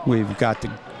 We've got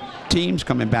the teams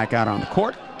coming back out on the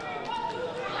court.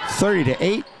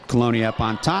 30-8, Colonia up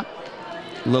on top.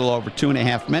 A little over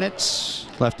 2.5 minutes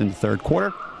left in the third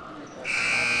quarter.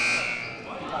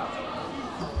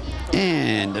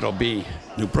 And it'll be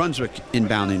New Brunswick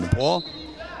inbounding the ball.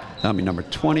 That'll be number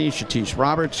 20, Shatise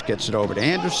Roberts, gets it over to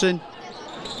Anderson.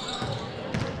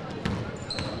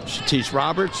 Shatise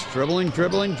Roberts,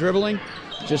 dribbling,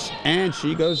 and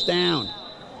she goes down.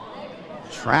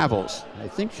 Travels. I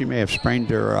think she may have sprained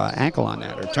her ankle on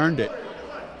that, or turned it,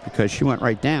 because she went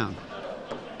right down.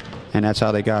 And that's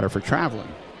how they got her for traveling,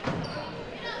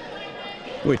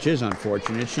 which is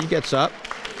unfortunate. She gets up,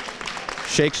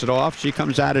 shakes it off. She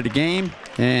comes out of the game,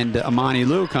 and Amani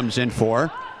Lou comes in for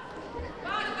her.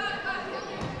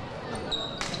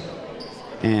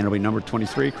 And it'll be number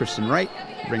 23, Kristen Wright,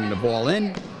 bringing the ball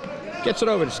in. Gets it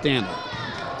over to Stanley.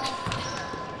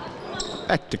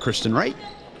 Back to Kristen Wright.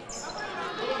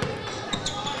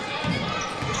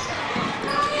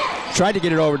 Tried to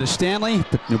get it over to Stanley,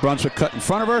 but New Brunswick cut in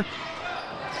front of her.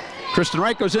 Kristen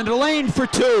Wright goes into the lane for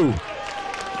two.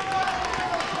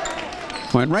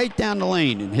 Went right down the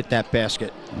lane and hit that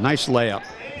basket. Nice layup.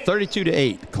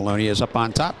 32-8. Colonia is up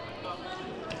on top.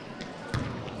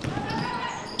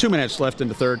 2 minutes left in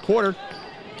the third quarter.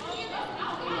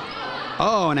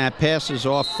 Oh, and that pass is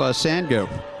off Sango.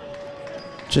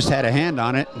 Just had a hand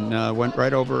on it and went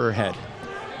right over her head.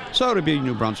 So it'll be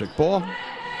New Brunswick ball.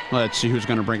 Let's see who's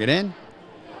going to bring it in.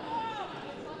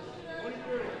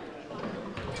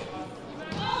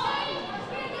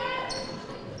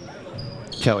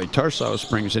 Kelly Tarsos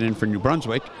brings it in for New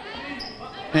Brunswick.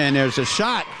 And there's a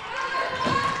shot.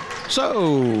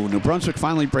 So New Brunswick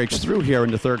finally breaks through here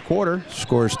in the third quarter.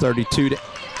 Scores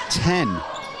 32-10.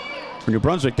 For New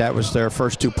Brunswick, that was their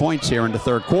first 2 points here in the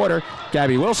third quarter.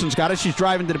 Gabby Wilson's got it. She's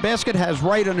driving to the basket, has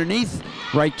Wright underneath.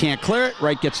 Wright can't clear it.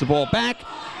 Wright gets the ball back.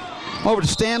 Over to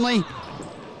Stanley.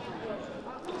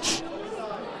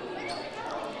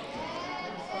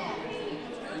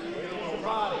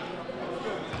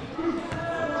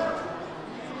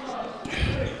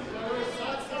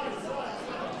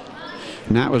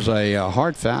 And that was a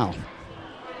hard foul.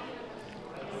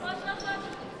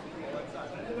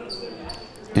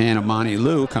 And Amani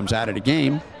Lou comes out of the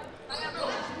game.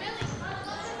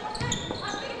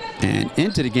 And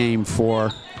into the game for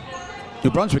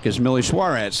New Brunswick is Millie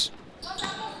Suarez.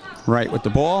 Right with the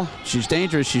ball. She's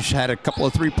dangerous. She's had a couple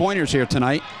of three-pointers here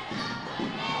tonight.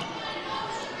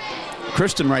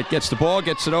 Kristen Wright gets the ball,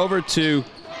 gets it over to,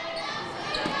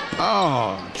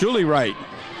 Julie Wright.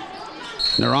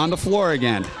 They're on the floor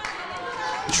again.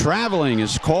 Traveling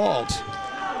is called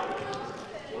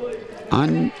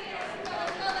on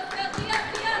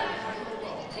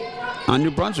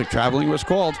New Brunswick. Traveling was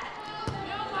called.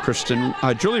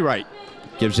 Julie Wright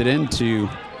gives it in to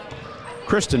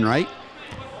Kristen Wright.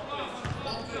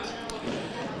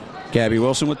 Gabby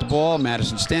Wilson with the ball.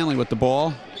 Madison Stanley with the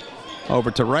ball. Over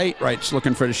to Wright. Wright's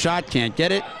looking for the shot. Can't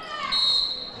get it.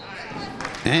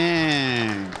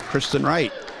 And Kristen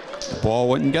Wright. The ball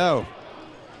wouldn't go.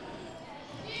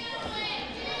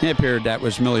 It appeared that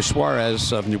was Millie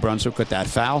Suarez of New Brunswick with that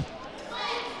foul.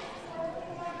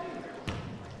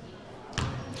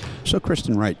 So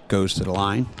Kristen Wright goes to the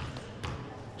line.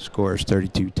 Scores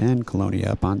 32-10.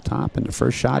 Colonia up on top. And the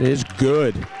first shot is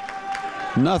good.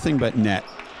 Nothing but net.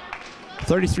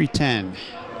 33-10.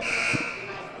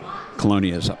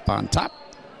 Colonia is up on top.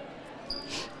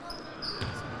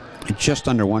 Just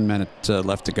under 1 minute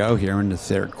left to go here in the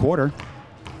third quarter.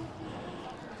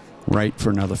 Wright for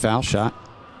another foul shot.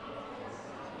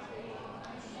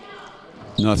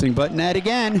 Nothing but net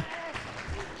again.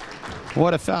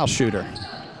 What a foul shooter.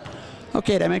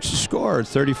 Okay, that makes the score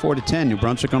 34-10. New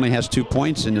Brunswick only has 2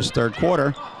 points in this third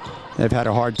quarter. They've had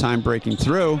a hard time breaking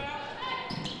through.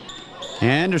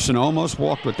 Anderson almost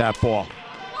walked with that ball.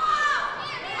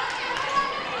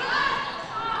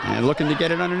 And looking to get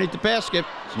it underneath the basket.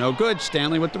 It's no good.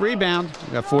 Stanley with the rebound.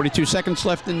 We got 42 seconds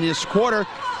left in this quarter.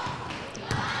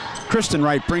 Kristen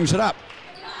Wright brings it up.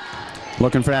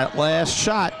 Looking for that last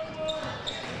shot.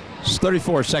 It's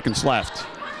 34 seconds left.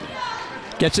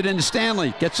 Gets it into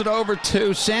Stanley. Gets it over to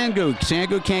Sangu.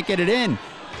 Sangu can't get it in.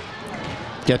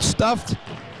 gets stuffed.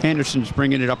 Anderson's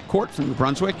bringing it up court from New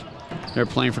Brunswick. They're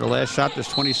playing for the last shot. There's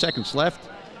 20 seconds left.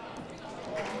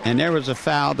 And there was a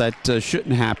foul that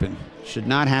shouldn't happen. Should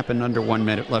not happen under 1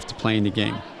 minute left to play in the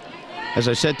game. As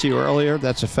I said to you earlier,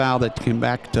 that's a foul that can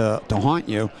back to haunt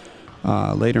you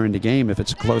later in the game if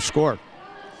it's a close score,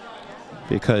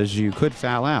 because you could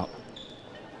foul out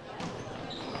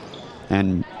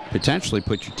and potentially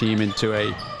put your team into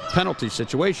a penalty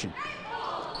situation.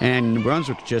 And New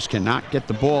Brunswick just cannot get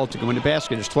the ball to go in the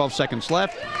basket. There's 12 seconds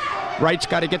left. Wright's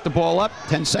got to get the ball up.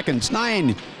 10 seconds.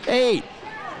 9, 8.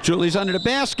 Julie's under the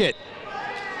basket.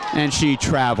 And she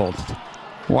traveled.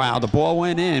 Wow, the ball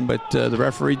went in, but the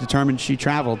referee determined she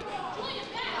traveled.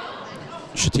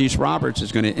 Shatise Roberts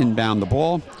is going to inbound the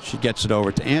ball. She gets it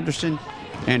over to Anderson.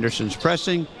 Anderson's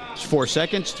pressing. It's 4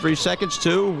 seconds, 3 seconds,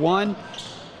 2, 1.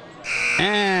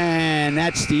 And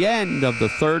that's the end of the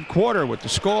third quarter with the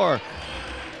score.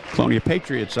 Colonia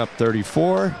Patriots up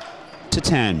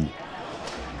 34-10.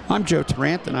 I'm Joe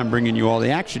Tarrant, and I'm bringing you all the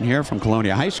action here from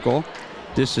Colonia High School.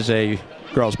 This is a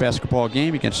girls basketball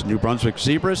game against the New Brunswick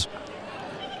Zebras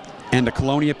and the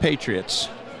Colonia Patriots.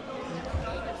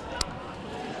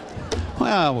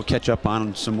 Well, we'll catch up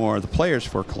on some more of the players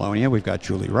for Colonia. We've got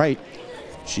Julie Wright.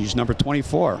 She's number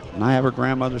 24, and I have her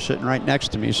grandmother sitting right next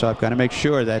to me, so I've got to make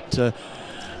sure that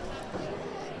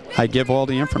I give all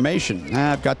the information.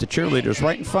 I've got the cheerleaders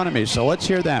right in front of me, so let's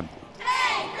hear them.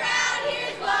 Hey, crowd,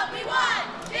 here's what we want.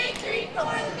 Victory for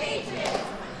the Patriots.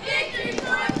 Victory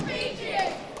for the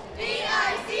Patriots.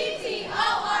 V-I-C-T-O-R-Y.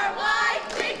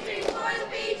 Victory for the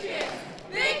Patriots.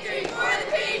 Victory for the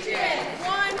Patriots.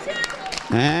 1,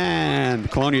 2. And the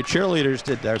Colonia cheerleaders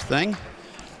did their thing.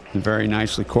 Very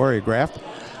nicely choreographed.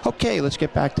 Okay, let's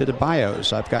get back to the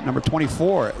bios. I've got number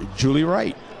 24, Julie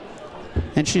Wright,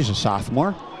 and she's a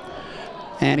sophomore.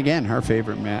 And again, her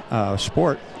favorite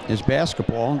sport is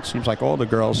basketball. It seems like all the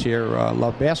girls here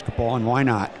love basketball, and why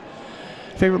not?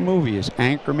 Favorite movie is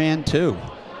Anchorman 2.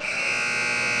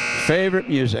 Favorite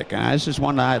music, this is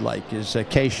one that I like, is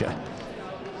Acacia.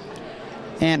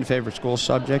 And favorite school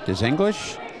subject is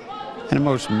English. And the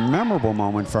most memorable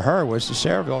moment for her was the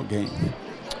Saraville game.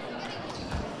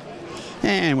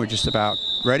 And we're just about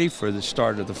ready for the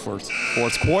start of the fourth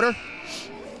quarter.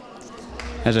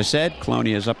 As I said,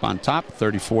 Colonia is up on top,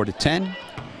 34-10.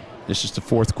 This is the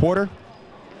fourth quarter.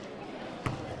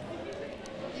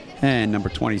 And number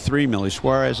 23, Millie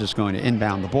Suarez, is going to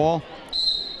inbound the ball.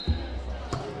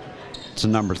 To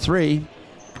number 3,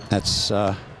 that's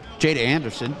Jada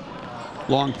Anderson.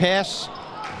 Long pass,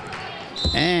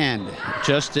 and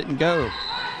just didn't go.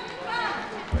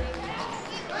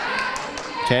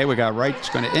 Okay, we got Wright's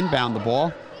going to inbound the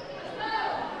ball.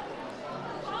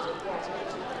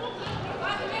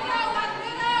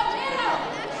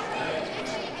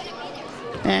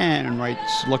 And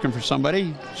Wright's looking for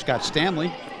somebody. Scott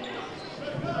Stanley.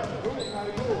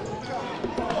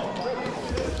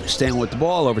 Stanley with the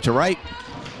ball over to Wright.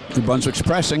 New Brunswick's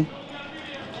pressing.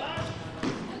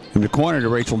 In the corner to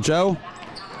Rachel Joe.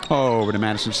 Over to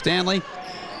Madison Stanley.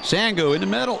 Sangu in the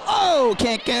middle. Oh,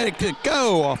 can't get it to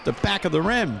go off the back of the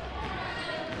rim.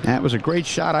 That was a great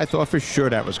shot. I thought for sure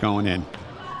that was going in.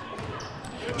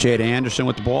 Jada Anderson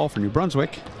with the ball for New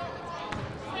Brunswick.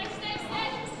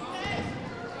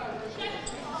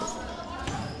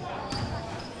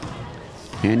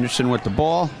 Anderson with the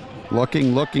ball.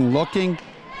 Looking.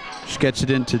 She gets it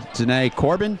into Danae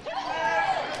Corbin.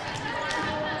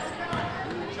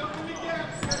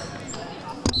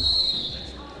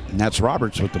 And that's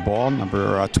Roberts with the ball,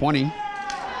 number 20,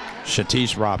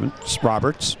 Shatise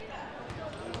Roberts.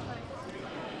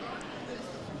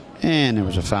 And there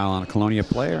was a foul on a Colonia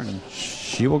player, and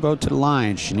she will go to the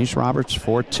line. Shanice Roberts,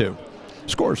 4-2.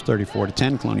 Scores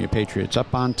 34-10. Colonia Patriots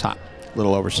up on top. A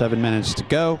little over 7 minutes to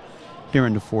go here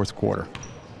in the fourth quarter.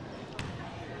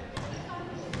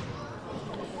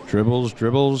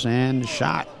 Dribbles, and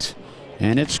shot.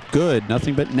 And it's good.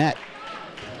 Nothing but net.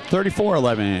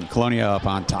 34-11, Colonia up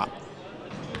on top.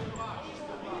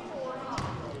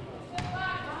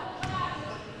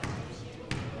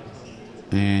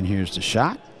 And here's the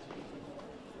shot.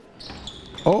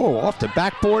 Oh, off the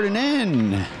backboard and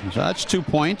in. So that's 2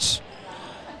 points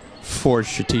for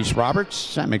Shatise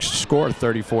Roberts. That makes the score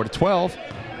 34-12.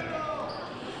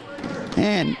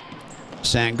 And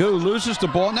Sangu loses the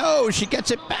ball. No, she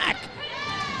gets it back.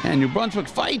 And New Brunswick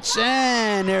fights,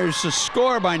 and there's a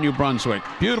score by New Brunswick.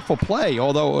 Beautiful play.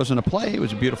 Although it wasn't a play, it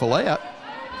was a beautiful layup.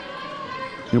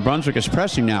 New Brunswick is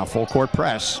pressing now, full court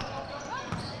press.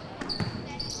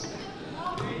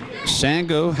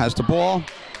 Sangu has the ball,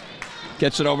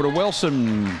 gets it over to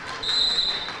Wilson.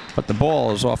 But the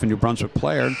ball is off a New Brunswick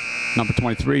player, number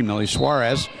 23, Millie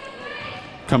Suarez.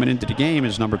 coming into the game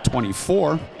is number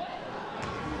 24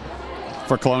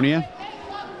 for Colonia.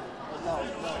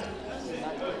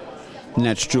 And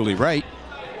that's Julie Wright.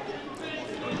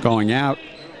 Going out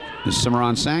is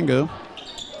Cimarron Sangu.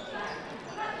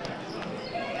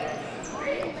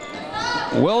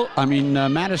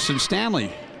 Madison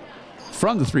Stanley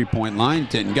from the three-point line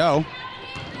didn't go.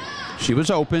 She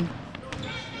was open.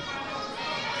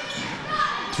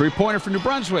 Three-pointer for New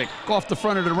Brunswick, off the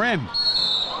front of the rim.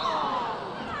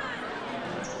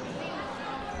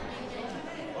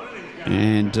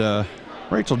 And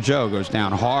Rachel Joe goes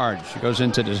down hard. She goes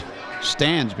into the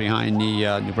stands behind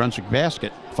the New Brunswick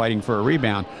basket, fighting for a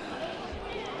rebound.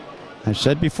 I've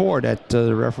said before that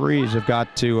the referees have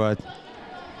got to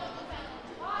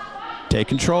take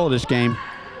control of this game.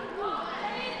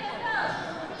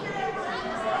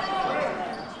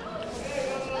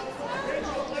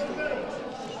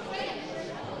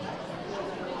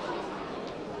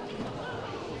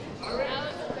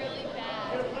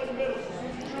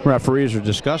 Referees are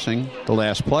discussing the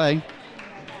last play.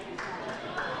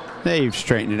 They've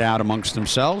straightened it out amongst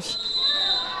themselves.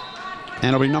 And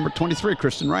it'll be number 23,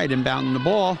 Kristen Wright, inbounding the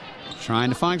ball, trying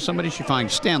to find somebody. She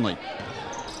finds Stanley.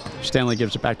 Stanley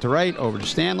gives it back to Wright, over to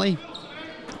Stanley.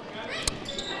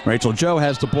 Rachel Joe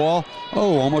has the ball.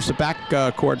 Oh, almost a back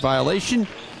court violation.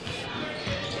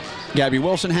 Gabby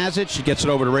Wilson has it. She gets it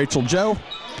over to Rachel Joe.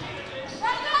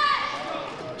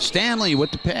 Stanley with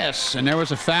the pass, and there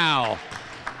was a foul.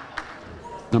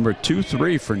 Number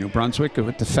 2-3 for New Brunswick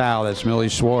with the foul. That's Millie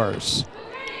Suarez.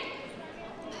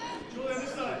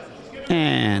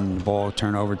 And the ball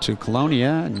turn over to Colonia,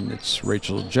 and it's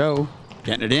Rachel Joe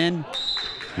getting it in.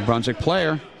 New Brunswick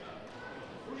player.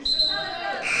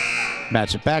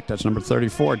 Bats it back. That's number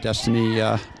 34, Destiny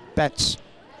Betts.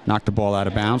 Knocked the ball out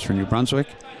of bounds for New Brunswick.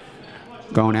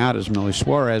 Going out is Millie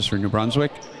Suarez for New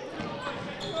Brunswick.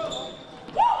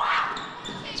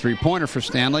 Three-pointer for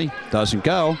Stanley. Doesn't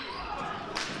go.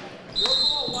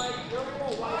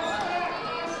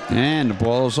 And the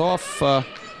ball is off a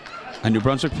New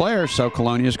Brunswick player, so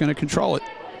Colonia is going to control it.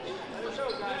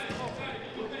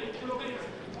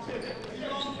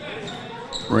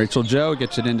 Rachel Joe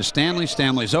gets it into Stanley.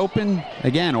 Stanley's open.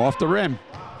 Again, off the rim.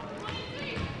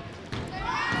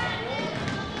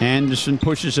 Anderson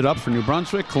pushes it up for New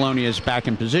Brunswick. Colonia is back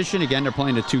in position. Again, they're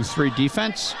playing a 2-3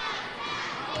 defense.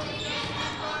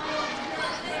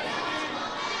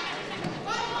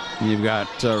 You've got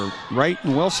Wright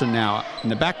and Wilson now in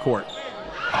the backcourt.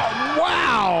 Oh,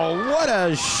 wow, what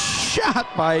a shot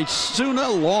by Suna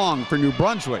Long for New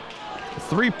Brunswick. A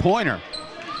three-pointer.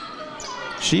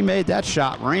 She made that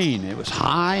shot rain. It was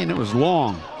high and it was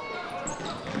long.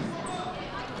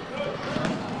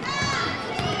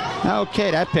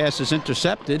 Okay, that pass is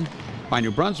intercepted by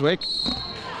New Brunswick.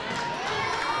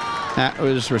 That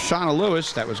was Rashana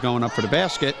Lewis that was going up for the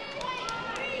basket.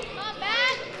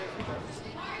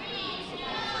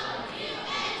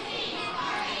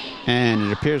 And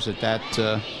it appears that that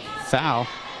foul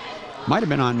might have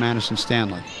been on Madison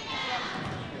Stanley.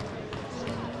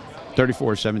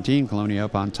 34-17, Colonia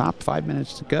up on top. 5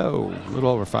 minutes to go. A little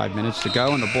over 5 minutes to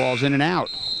go, and the ball's in and out.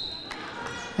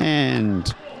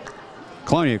 And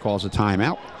Colonia calls a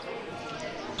timeout.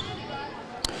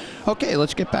 Okay,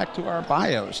 let's get back to our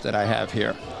bios that I have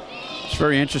here. It's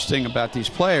very interesting about these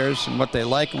players and what they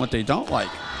like and what they don't like.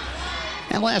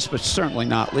 And last but certainly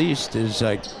not least is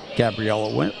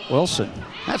Gabriella Wilson.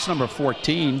 That's number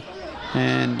 14,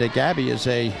 and Gabby is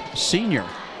a senior.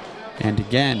 And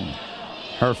again,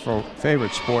 her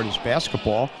favorite sport is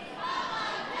basketball.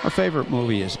 Her favorite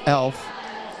movie is Elf.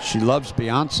 She loves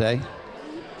Beyonce.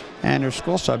 And her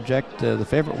school subject, the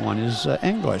favorite one, is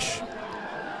English.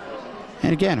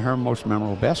 And again, her most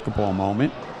memorable basketball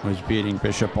moment was beating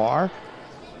Bishop R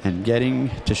and getting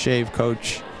to shave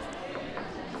Coach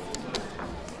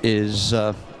is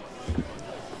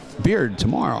beard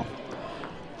tomorrow.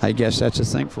 I guess that's a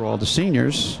thing for all the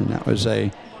seniors, and that was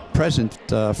a present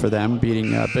for them,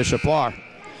 beating Bishop R.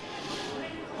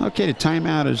 Okay, the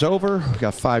timeout is over. We've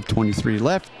got 5:23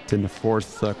 left in the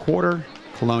fourth quarter.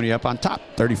 Colonia up on top,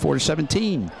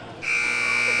 34-17.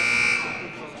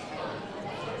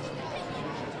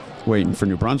 Waiting for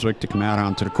New Brunswick to come out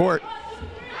onto the court.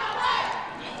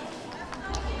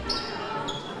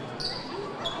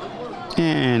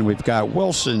 And we've got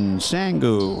Wilson,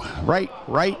 Sangu,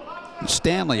 Wright,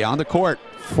 Stanley on the court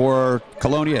for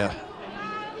Colonia.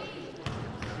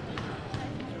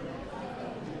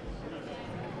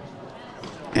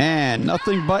 And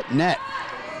nothing but net.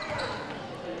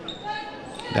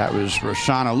 That was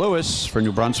Rashana Lewis for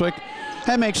New Brunswick.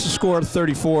 That makes the score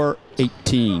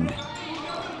 34-18.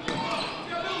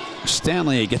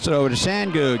 Stanley gets it over to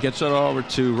Sangu, gets it over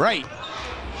to Wright.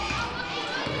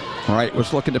 Wright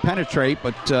was looking to penetrate,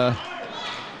 but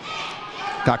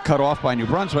got cut off by New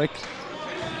Brunswick.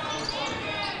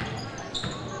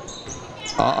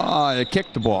 They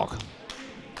kicked the ball.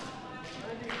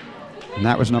 And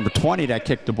that was number 20 that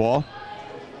kicked the ball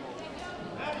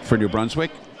for New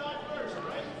Brunswick.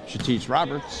 Shatise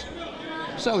Roberts.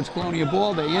 So it's Colonia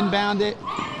ball. They inbound it.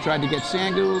 Tried to get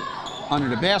Sangu under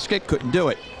the basket. Couldn't do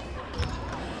it.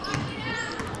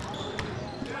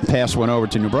 Pass went over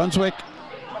to New Brunswick.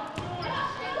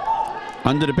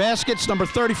 Under the baskets, number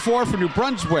 34 for New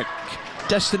Brunswick,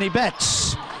 Destiny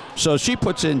Betts. So she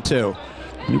puts in 2.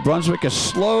 New Brunswick is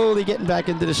slowly getting back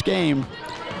into this game.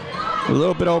 A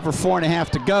little bit over 4.5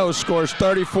 to go. Scores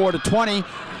 34-20.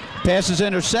 Pass is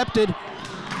intercepted.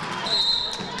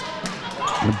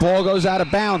 The ball goes out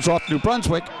of bounds off New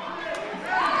Brunswick.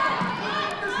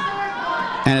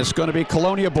 And it's going to be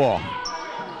Colonia ball.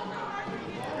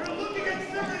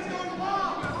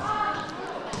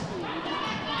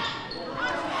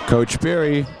 Coach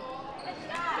Beery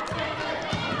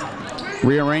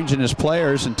rearranging his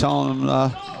players and telling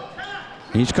them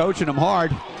he's coaching them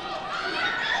hard.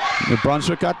 New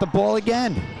Brunswick got the ball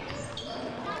again.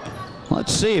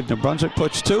 Let's see if New Brunswick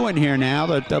puts 2 in here now.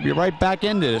 They'll be right back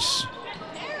into this.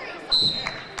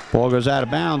 Ball goes out of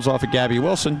bounds off of Gabby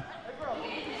Wilson.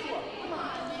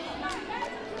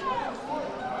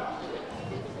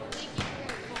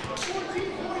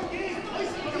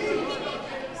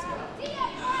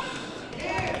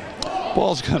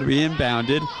 Ball's going to be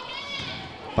inbounded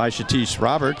by Shatise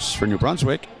Roberts for New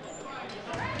Brunswick.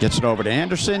 Gets it over to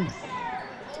Anderson.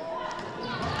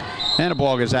 And the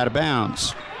ball goes out of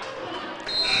bounds.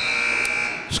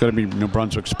 It's going to be New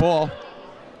Brunswick's ball.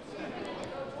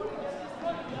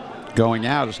 Going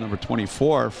out is number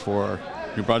 24 for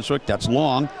New Brunswick. That's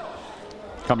Long.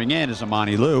 Coming in is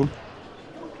Amani Liu.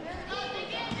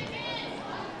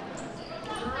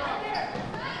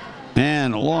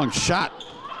 And a long shot.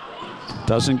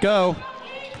 Doesn't go.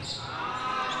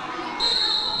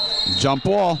 Jump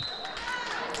ball.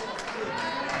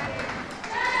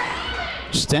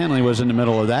 Stanley was in the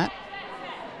middle of that.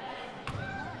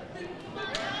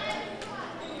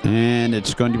 And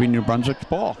it's going to be New Brunswick's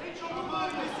ball.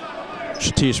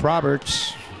 Shatise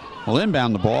Roberts will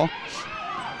inbound the ball.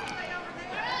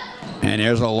 And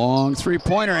there's a long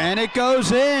 3-pointer, and it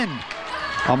goes in.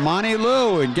 Amani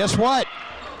Liu, and guess what?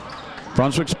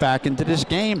 Brunswick's back into this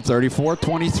game,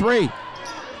 34-23.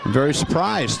 I'm very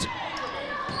surprised.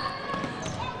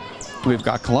 We've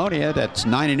got Colonia that's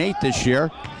 9-8 this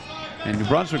year, and New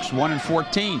Brunswick's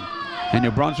 1-14. And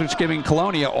New Brunswick's giving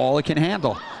Colonia all it can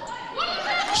handle.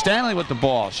 Stanley with the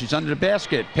ball. She's under the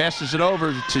basket. Passes it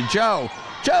over to Joe.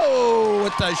 Joe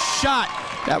with the shot.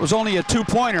 That was only a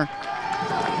 2-pointer.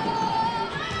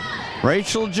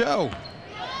 Rachel Joe.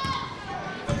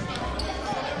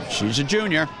 She's a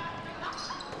junior.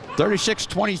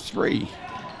 36-23.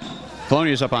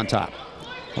 Colonia's up on top.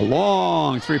 A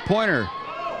long 3-pointer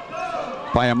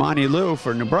by Amani Liu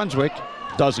for New Brunswick.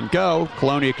 Doesn't go.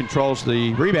 Colonia controls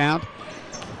the rebound.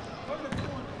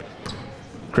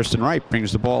 Kristen Wright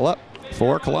brings the ball up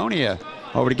for Colonia.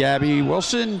 Over to Gabby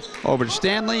Wilson, over to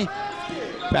Stanley,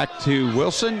 back to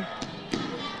Wilson.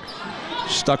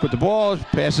 Stuck with the ball,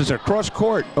 passes across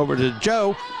court, over to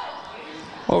Joe,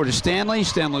 over to Stanley.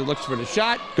 Stanley looks for the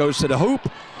shot, goes to the hoop,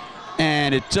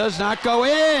 and it does not go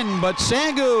in, but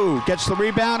Sangu gets the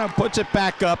rebound and puts it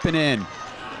back up and in.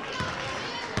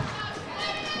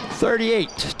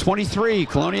 38-23,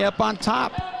 Colonia up on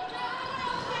top.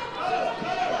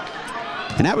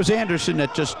 And that was Anderson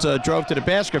that just drove to the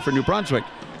basket for New Brunswick.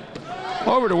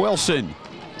 Over to Wilson.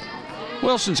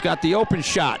 Wilson's got the open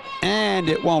shot, and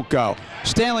it won't go.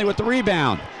 Stanley with the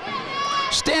rebound.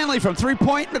 Stanley from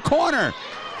 3-point in the corner,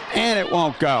 and it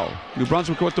won't go. New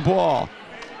Brunswick with the ball.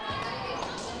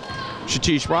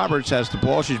 Shatise Roberts has the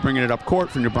ball. She's bringing it up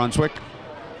court for New Brunswick.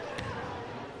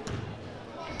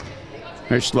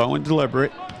 They're slow and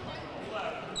deliberate.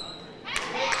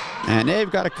 And they've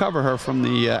got to cover her from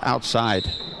the outside.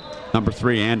 Number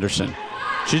 3, Anderson.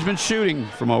 She's been shooting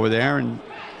from over there, and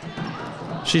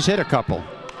she's hit a couple.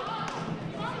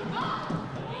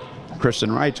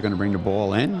 Kristen Wright's going to bring the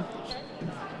ball in.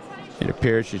 It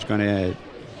appears she's going to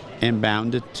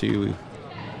inbound it to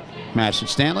Madison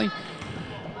Stanley.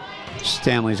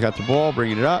 Stanley's got the ball,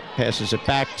 bringing it up, passes it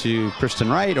back to Kristen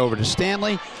Wright, over to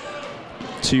Stanley,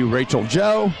 to Rachel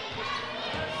Joe.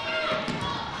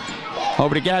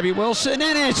 Over to Gabby Wilson,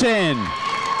 and it's in.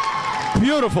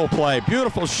 Beautiful play,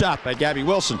 beautiful shot by Gabby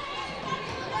Wilson.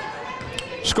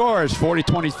 Scores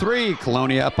 40-23,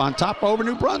 Colonia up on top over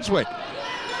New Brunswick.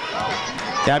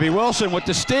 Gabby Wilson with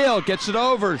the steal, gets it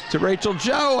over to Rachel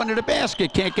Joe under the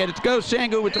basket. Can't get it to go.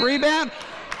 Sangu with the rebound.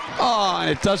 Oh, and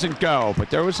it doesn't go, but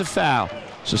there was a foul.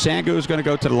 So Sangu is going to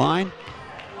go to the line.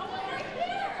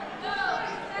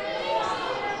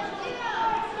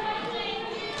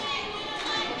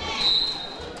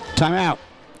 Timeout,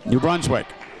 New Brunswick.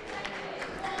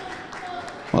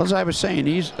 Well, as I was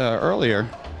saying earlier,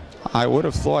 I would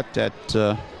have thought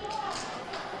that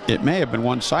it may have been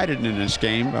one-sided in this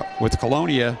game with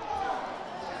Colonia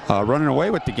running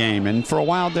away with the game, and for a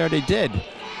while there they did.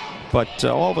 But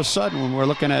all of a sudden, when we're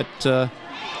looking at a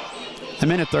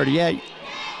minute 38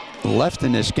 left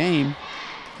in this game,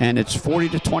 and it's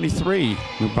 40-23,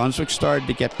 New Brunswick started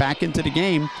to get back into the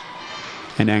game,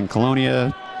 and then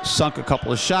Colonia sunk a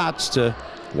couple of shots to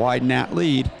widen that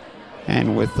lead.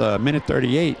 And with minute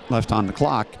 38 left on the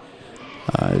clock,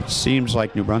 it seems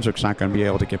like New Brunswick's not going to be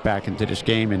able to get back into this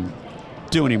game and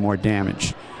do any more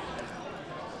damage.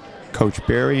 Coach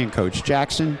Berry and Coach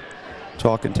Jackson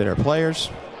talking to their players.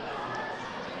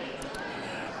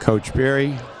 Coach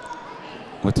Berry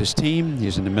with his team.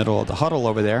 He's in the middle of the huddle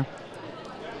over there.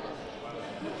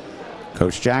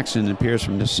 Coach Jackson appears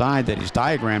from the side that he's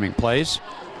diagramming plays.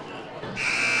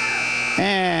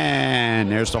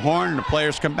 And there's the horn, and the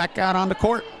players come back out on the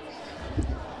court.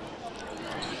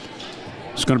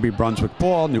 It's going to be Brunswick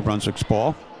ball, New Brunswick's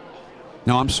ball.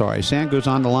 No, I'm sorry. Sangu's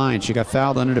on the line. She got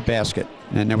fouled under the basket,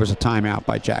 and there was a timeout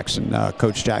by Jackson,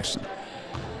 Coach Jackson.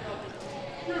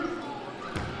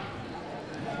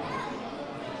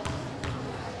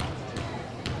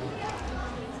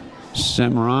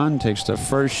 Cimarron takes the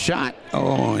first shot.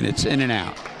 Oh, and it's in and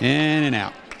out. In and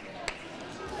out.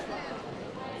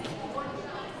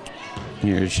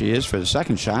 Here she is for the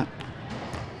second shot.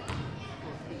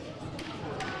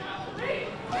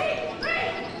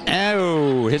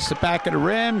 Oh, hits the back of the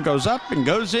rim, goes up and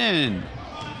goes in.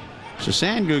 So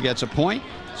Sangu gets a point.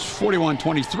 It's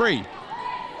 41-23.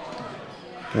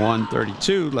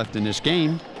 1:32 left in this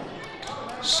game.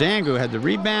 Sangu had the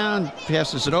rebound,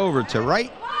 passes it over to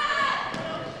Wright.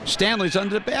 Stanley's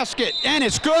under the basket, and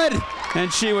it's good.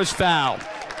 And she was fouled.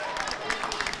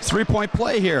 3-point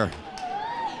play here.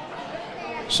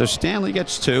 So Stanley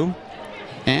gets 2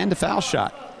 and the foul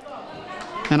shot.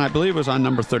 And I believe it was on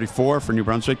number 34 for New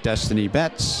Brunswick, Destiny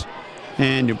Betts.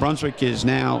 And New Brunswick is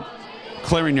now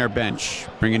clearing their bench,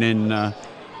 bringing in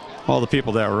all the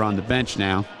people that were on the bench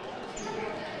now.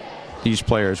 These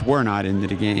players were not into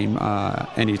the game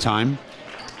anytime.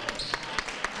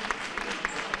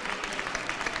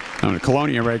 The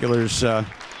Colonia regulars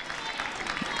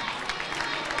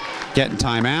getting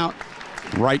timeout.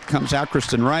 Wright comes out,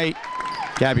 Kristen Wright.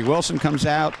 Gabby Wilson comes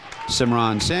out.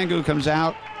 Cimarron Sangu comes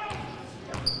out.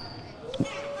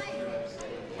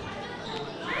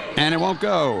 And it won't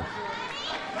go.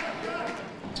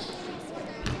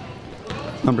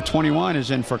 Number 21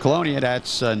 is in for Colonia.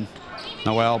 That's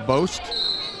Noelle Boast.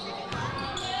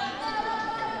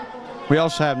 We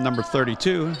also have number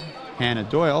 32, Hannah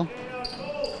Doyle.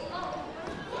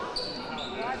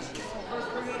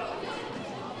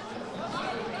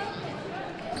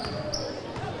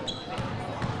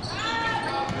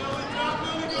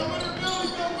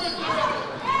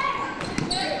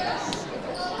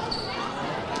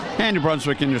 And New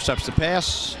Brunswick intercepts the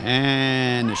pass,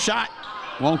 and the shot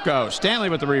won't go. Stanley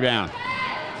with the rebound.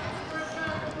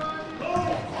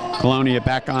 Colonia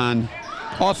back on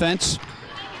offense.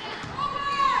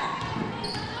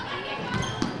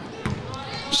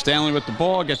 Stanley with the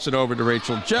ball, gets it over to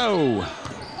Rachel Joe.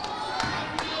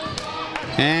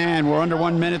 And we're under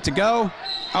 1 minute to go.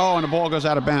 Oh, and the ball goes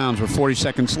out of bounds with 40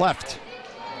 seconds left.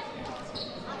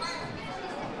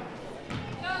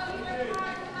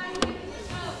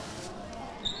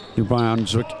 New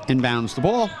Brunswick inbounds the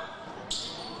ball.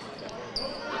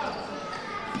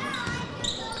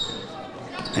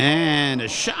 And a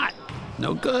shot.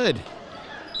 No good.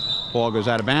 Ball goes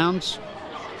out of bounds.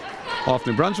 Off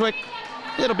New Brunswick.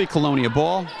 It'll be Colonia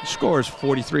ball. Score is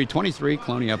 43-23.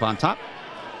 Colonia up on top.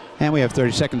 And we have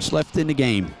 30 seconds left in the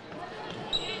game.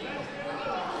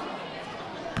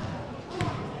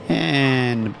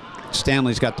 And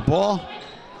Stanley's got the ball.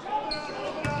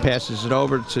 Passes it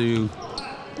over to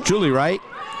Julie Wright.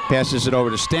 Passes it over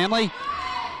to Stanley.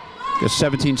 Just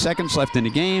 17 seconds left in the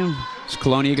game. Is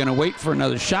Colonia going to wait for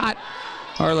another shot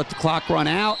or let the clock run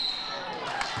out?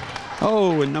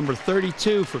 Oh, and number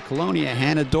 32 for Colonia,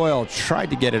 Hannah Doyle, tried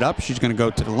to get it up. She's going to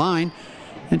go to the line,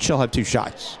 and she'll have 2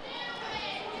 shots.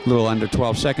 A little under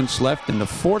 12 seconds left in the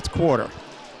fourth quarter.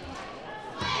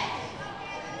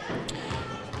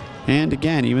 And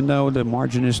again, even though the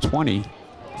margin is 20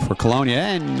 for Colonia,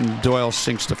 and Doyle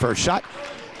sinks the first shot,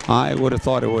 I would have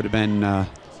thought it would have been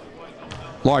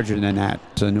larger than that.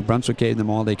 New Brunswick gave them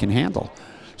all they can handle.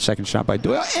 Second shot by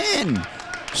Doyle, in!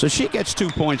 So she gets 2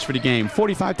 points for the game.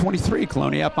 45-23,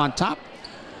 Colonia up on top.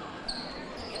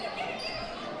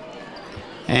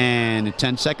 And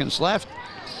 10 seconds left.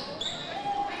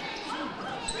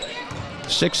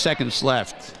 6 seconds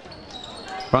left.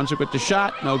 Brunswick with the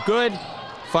shot, no good.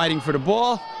 Fighting for the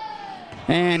ball.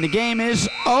 And the game is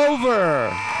over.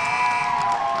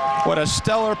 What a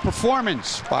stellar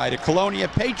performance by the Colonia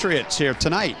Patriots here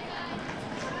tonight.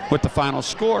 With the final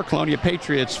score, Colonia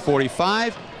Patriots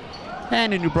 45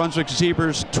 and the New Brunswick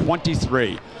Zebras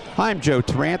 23. I'm Joe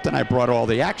Tarrant, and I brought all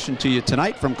the action to you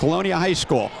tonight from Colonia High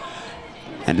School.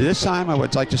 And this time I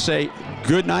would like to say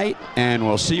good night, and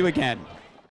we'll see you again.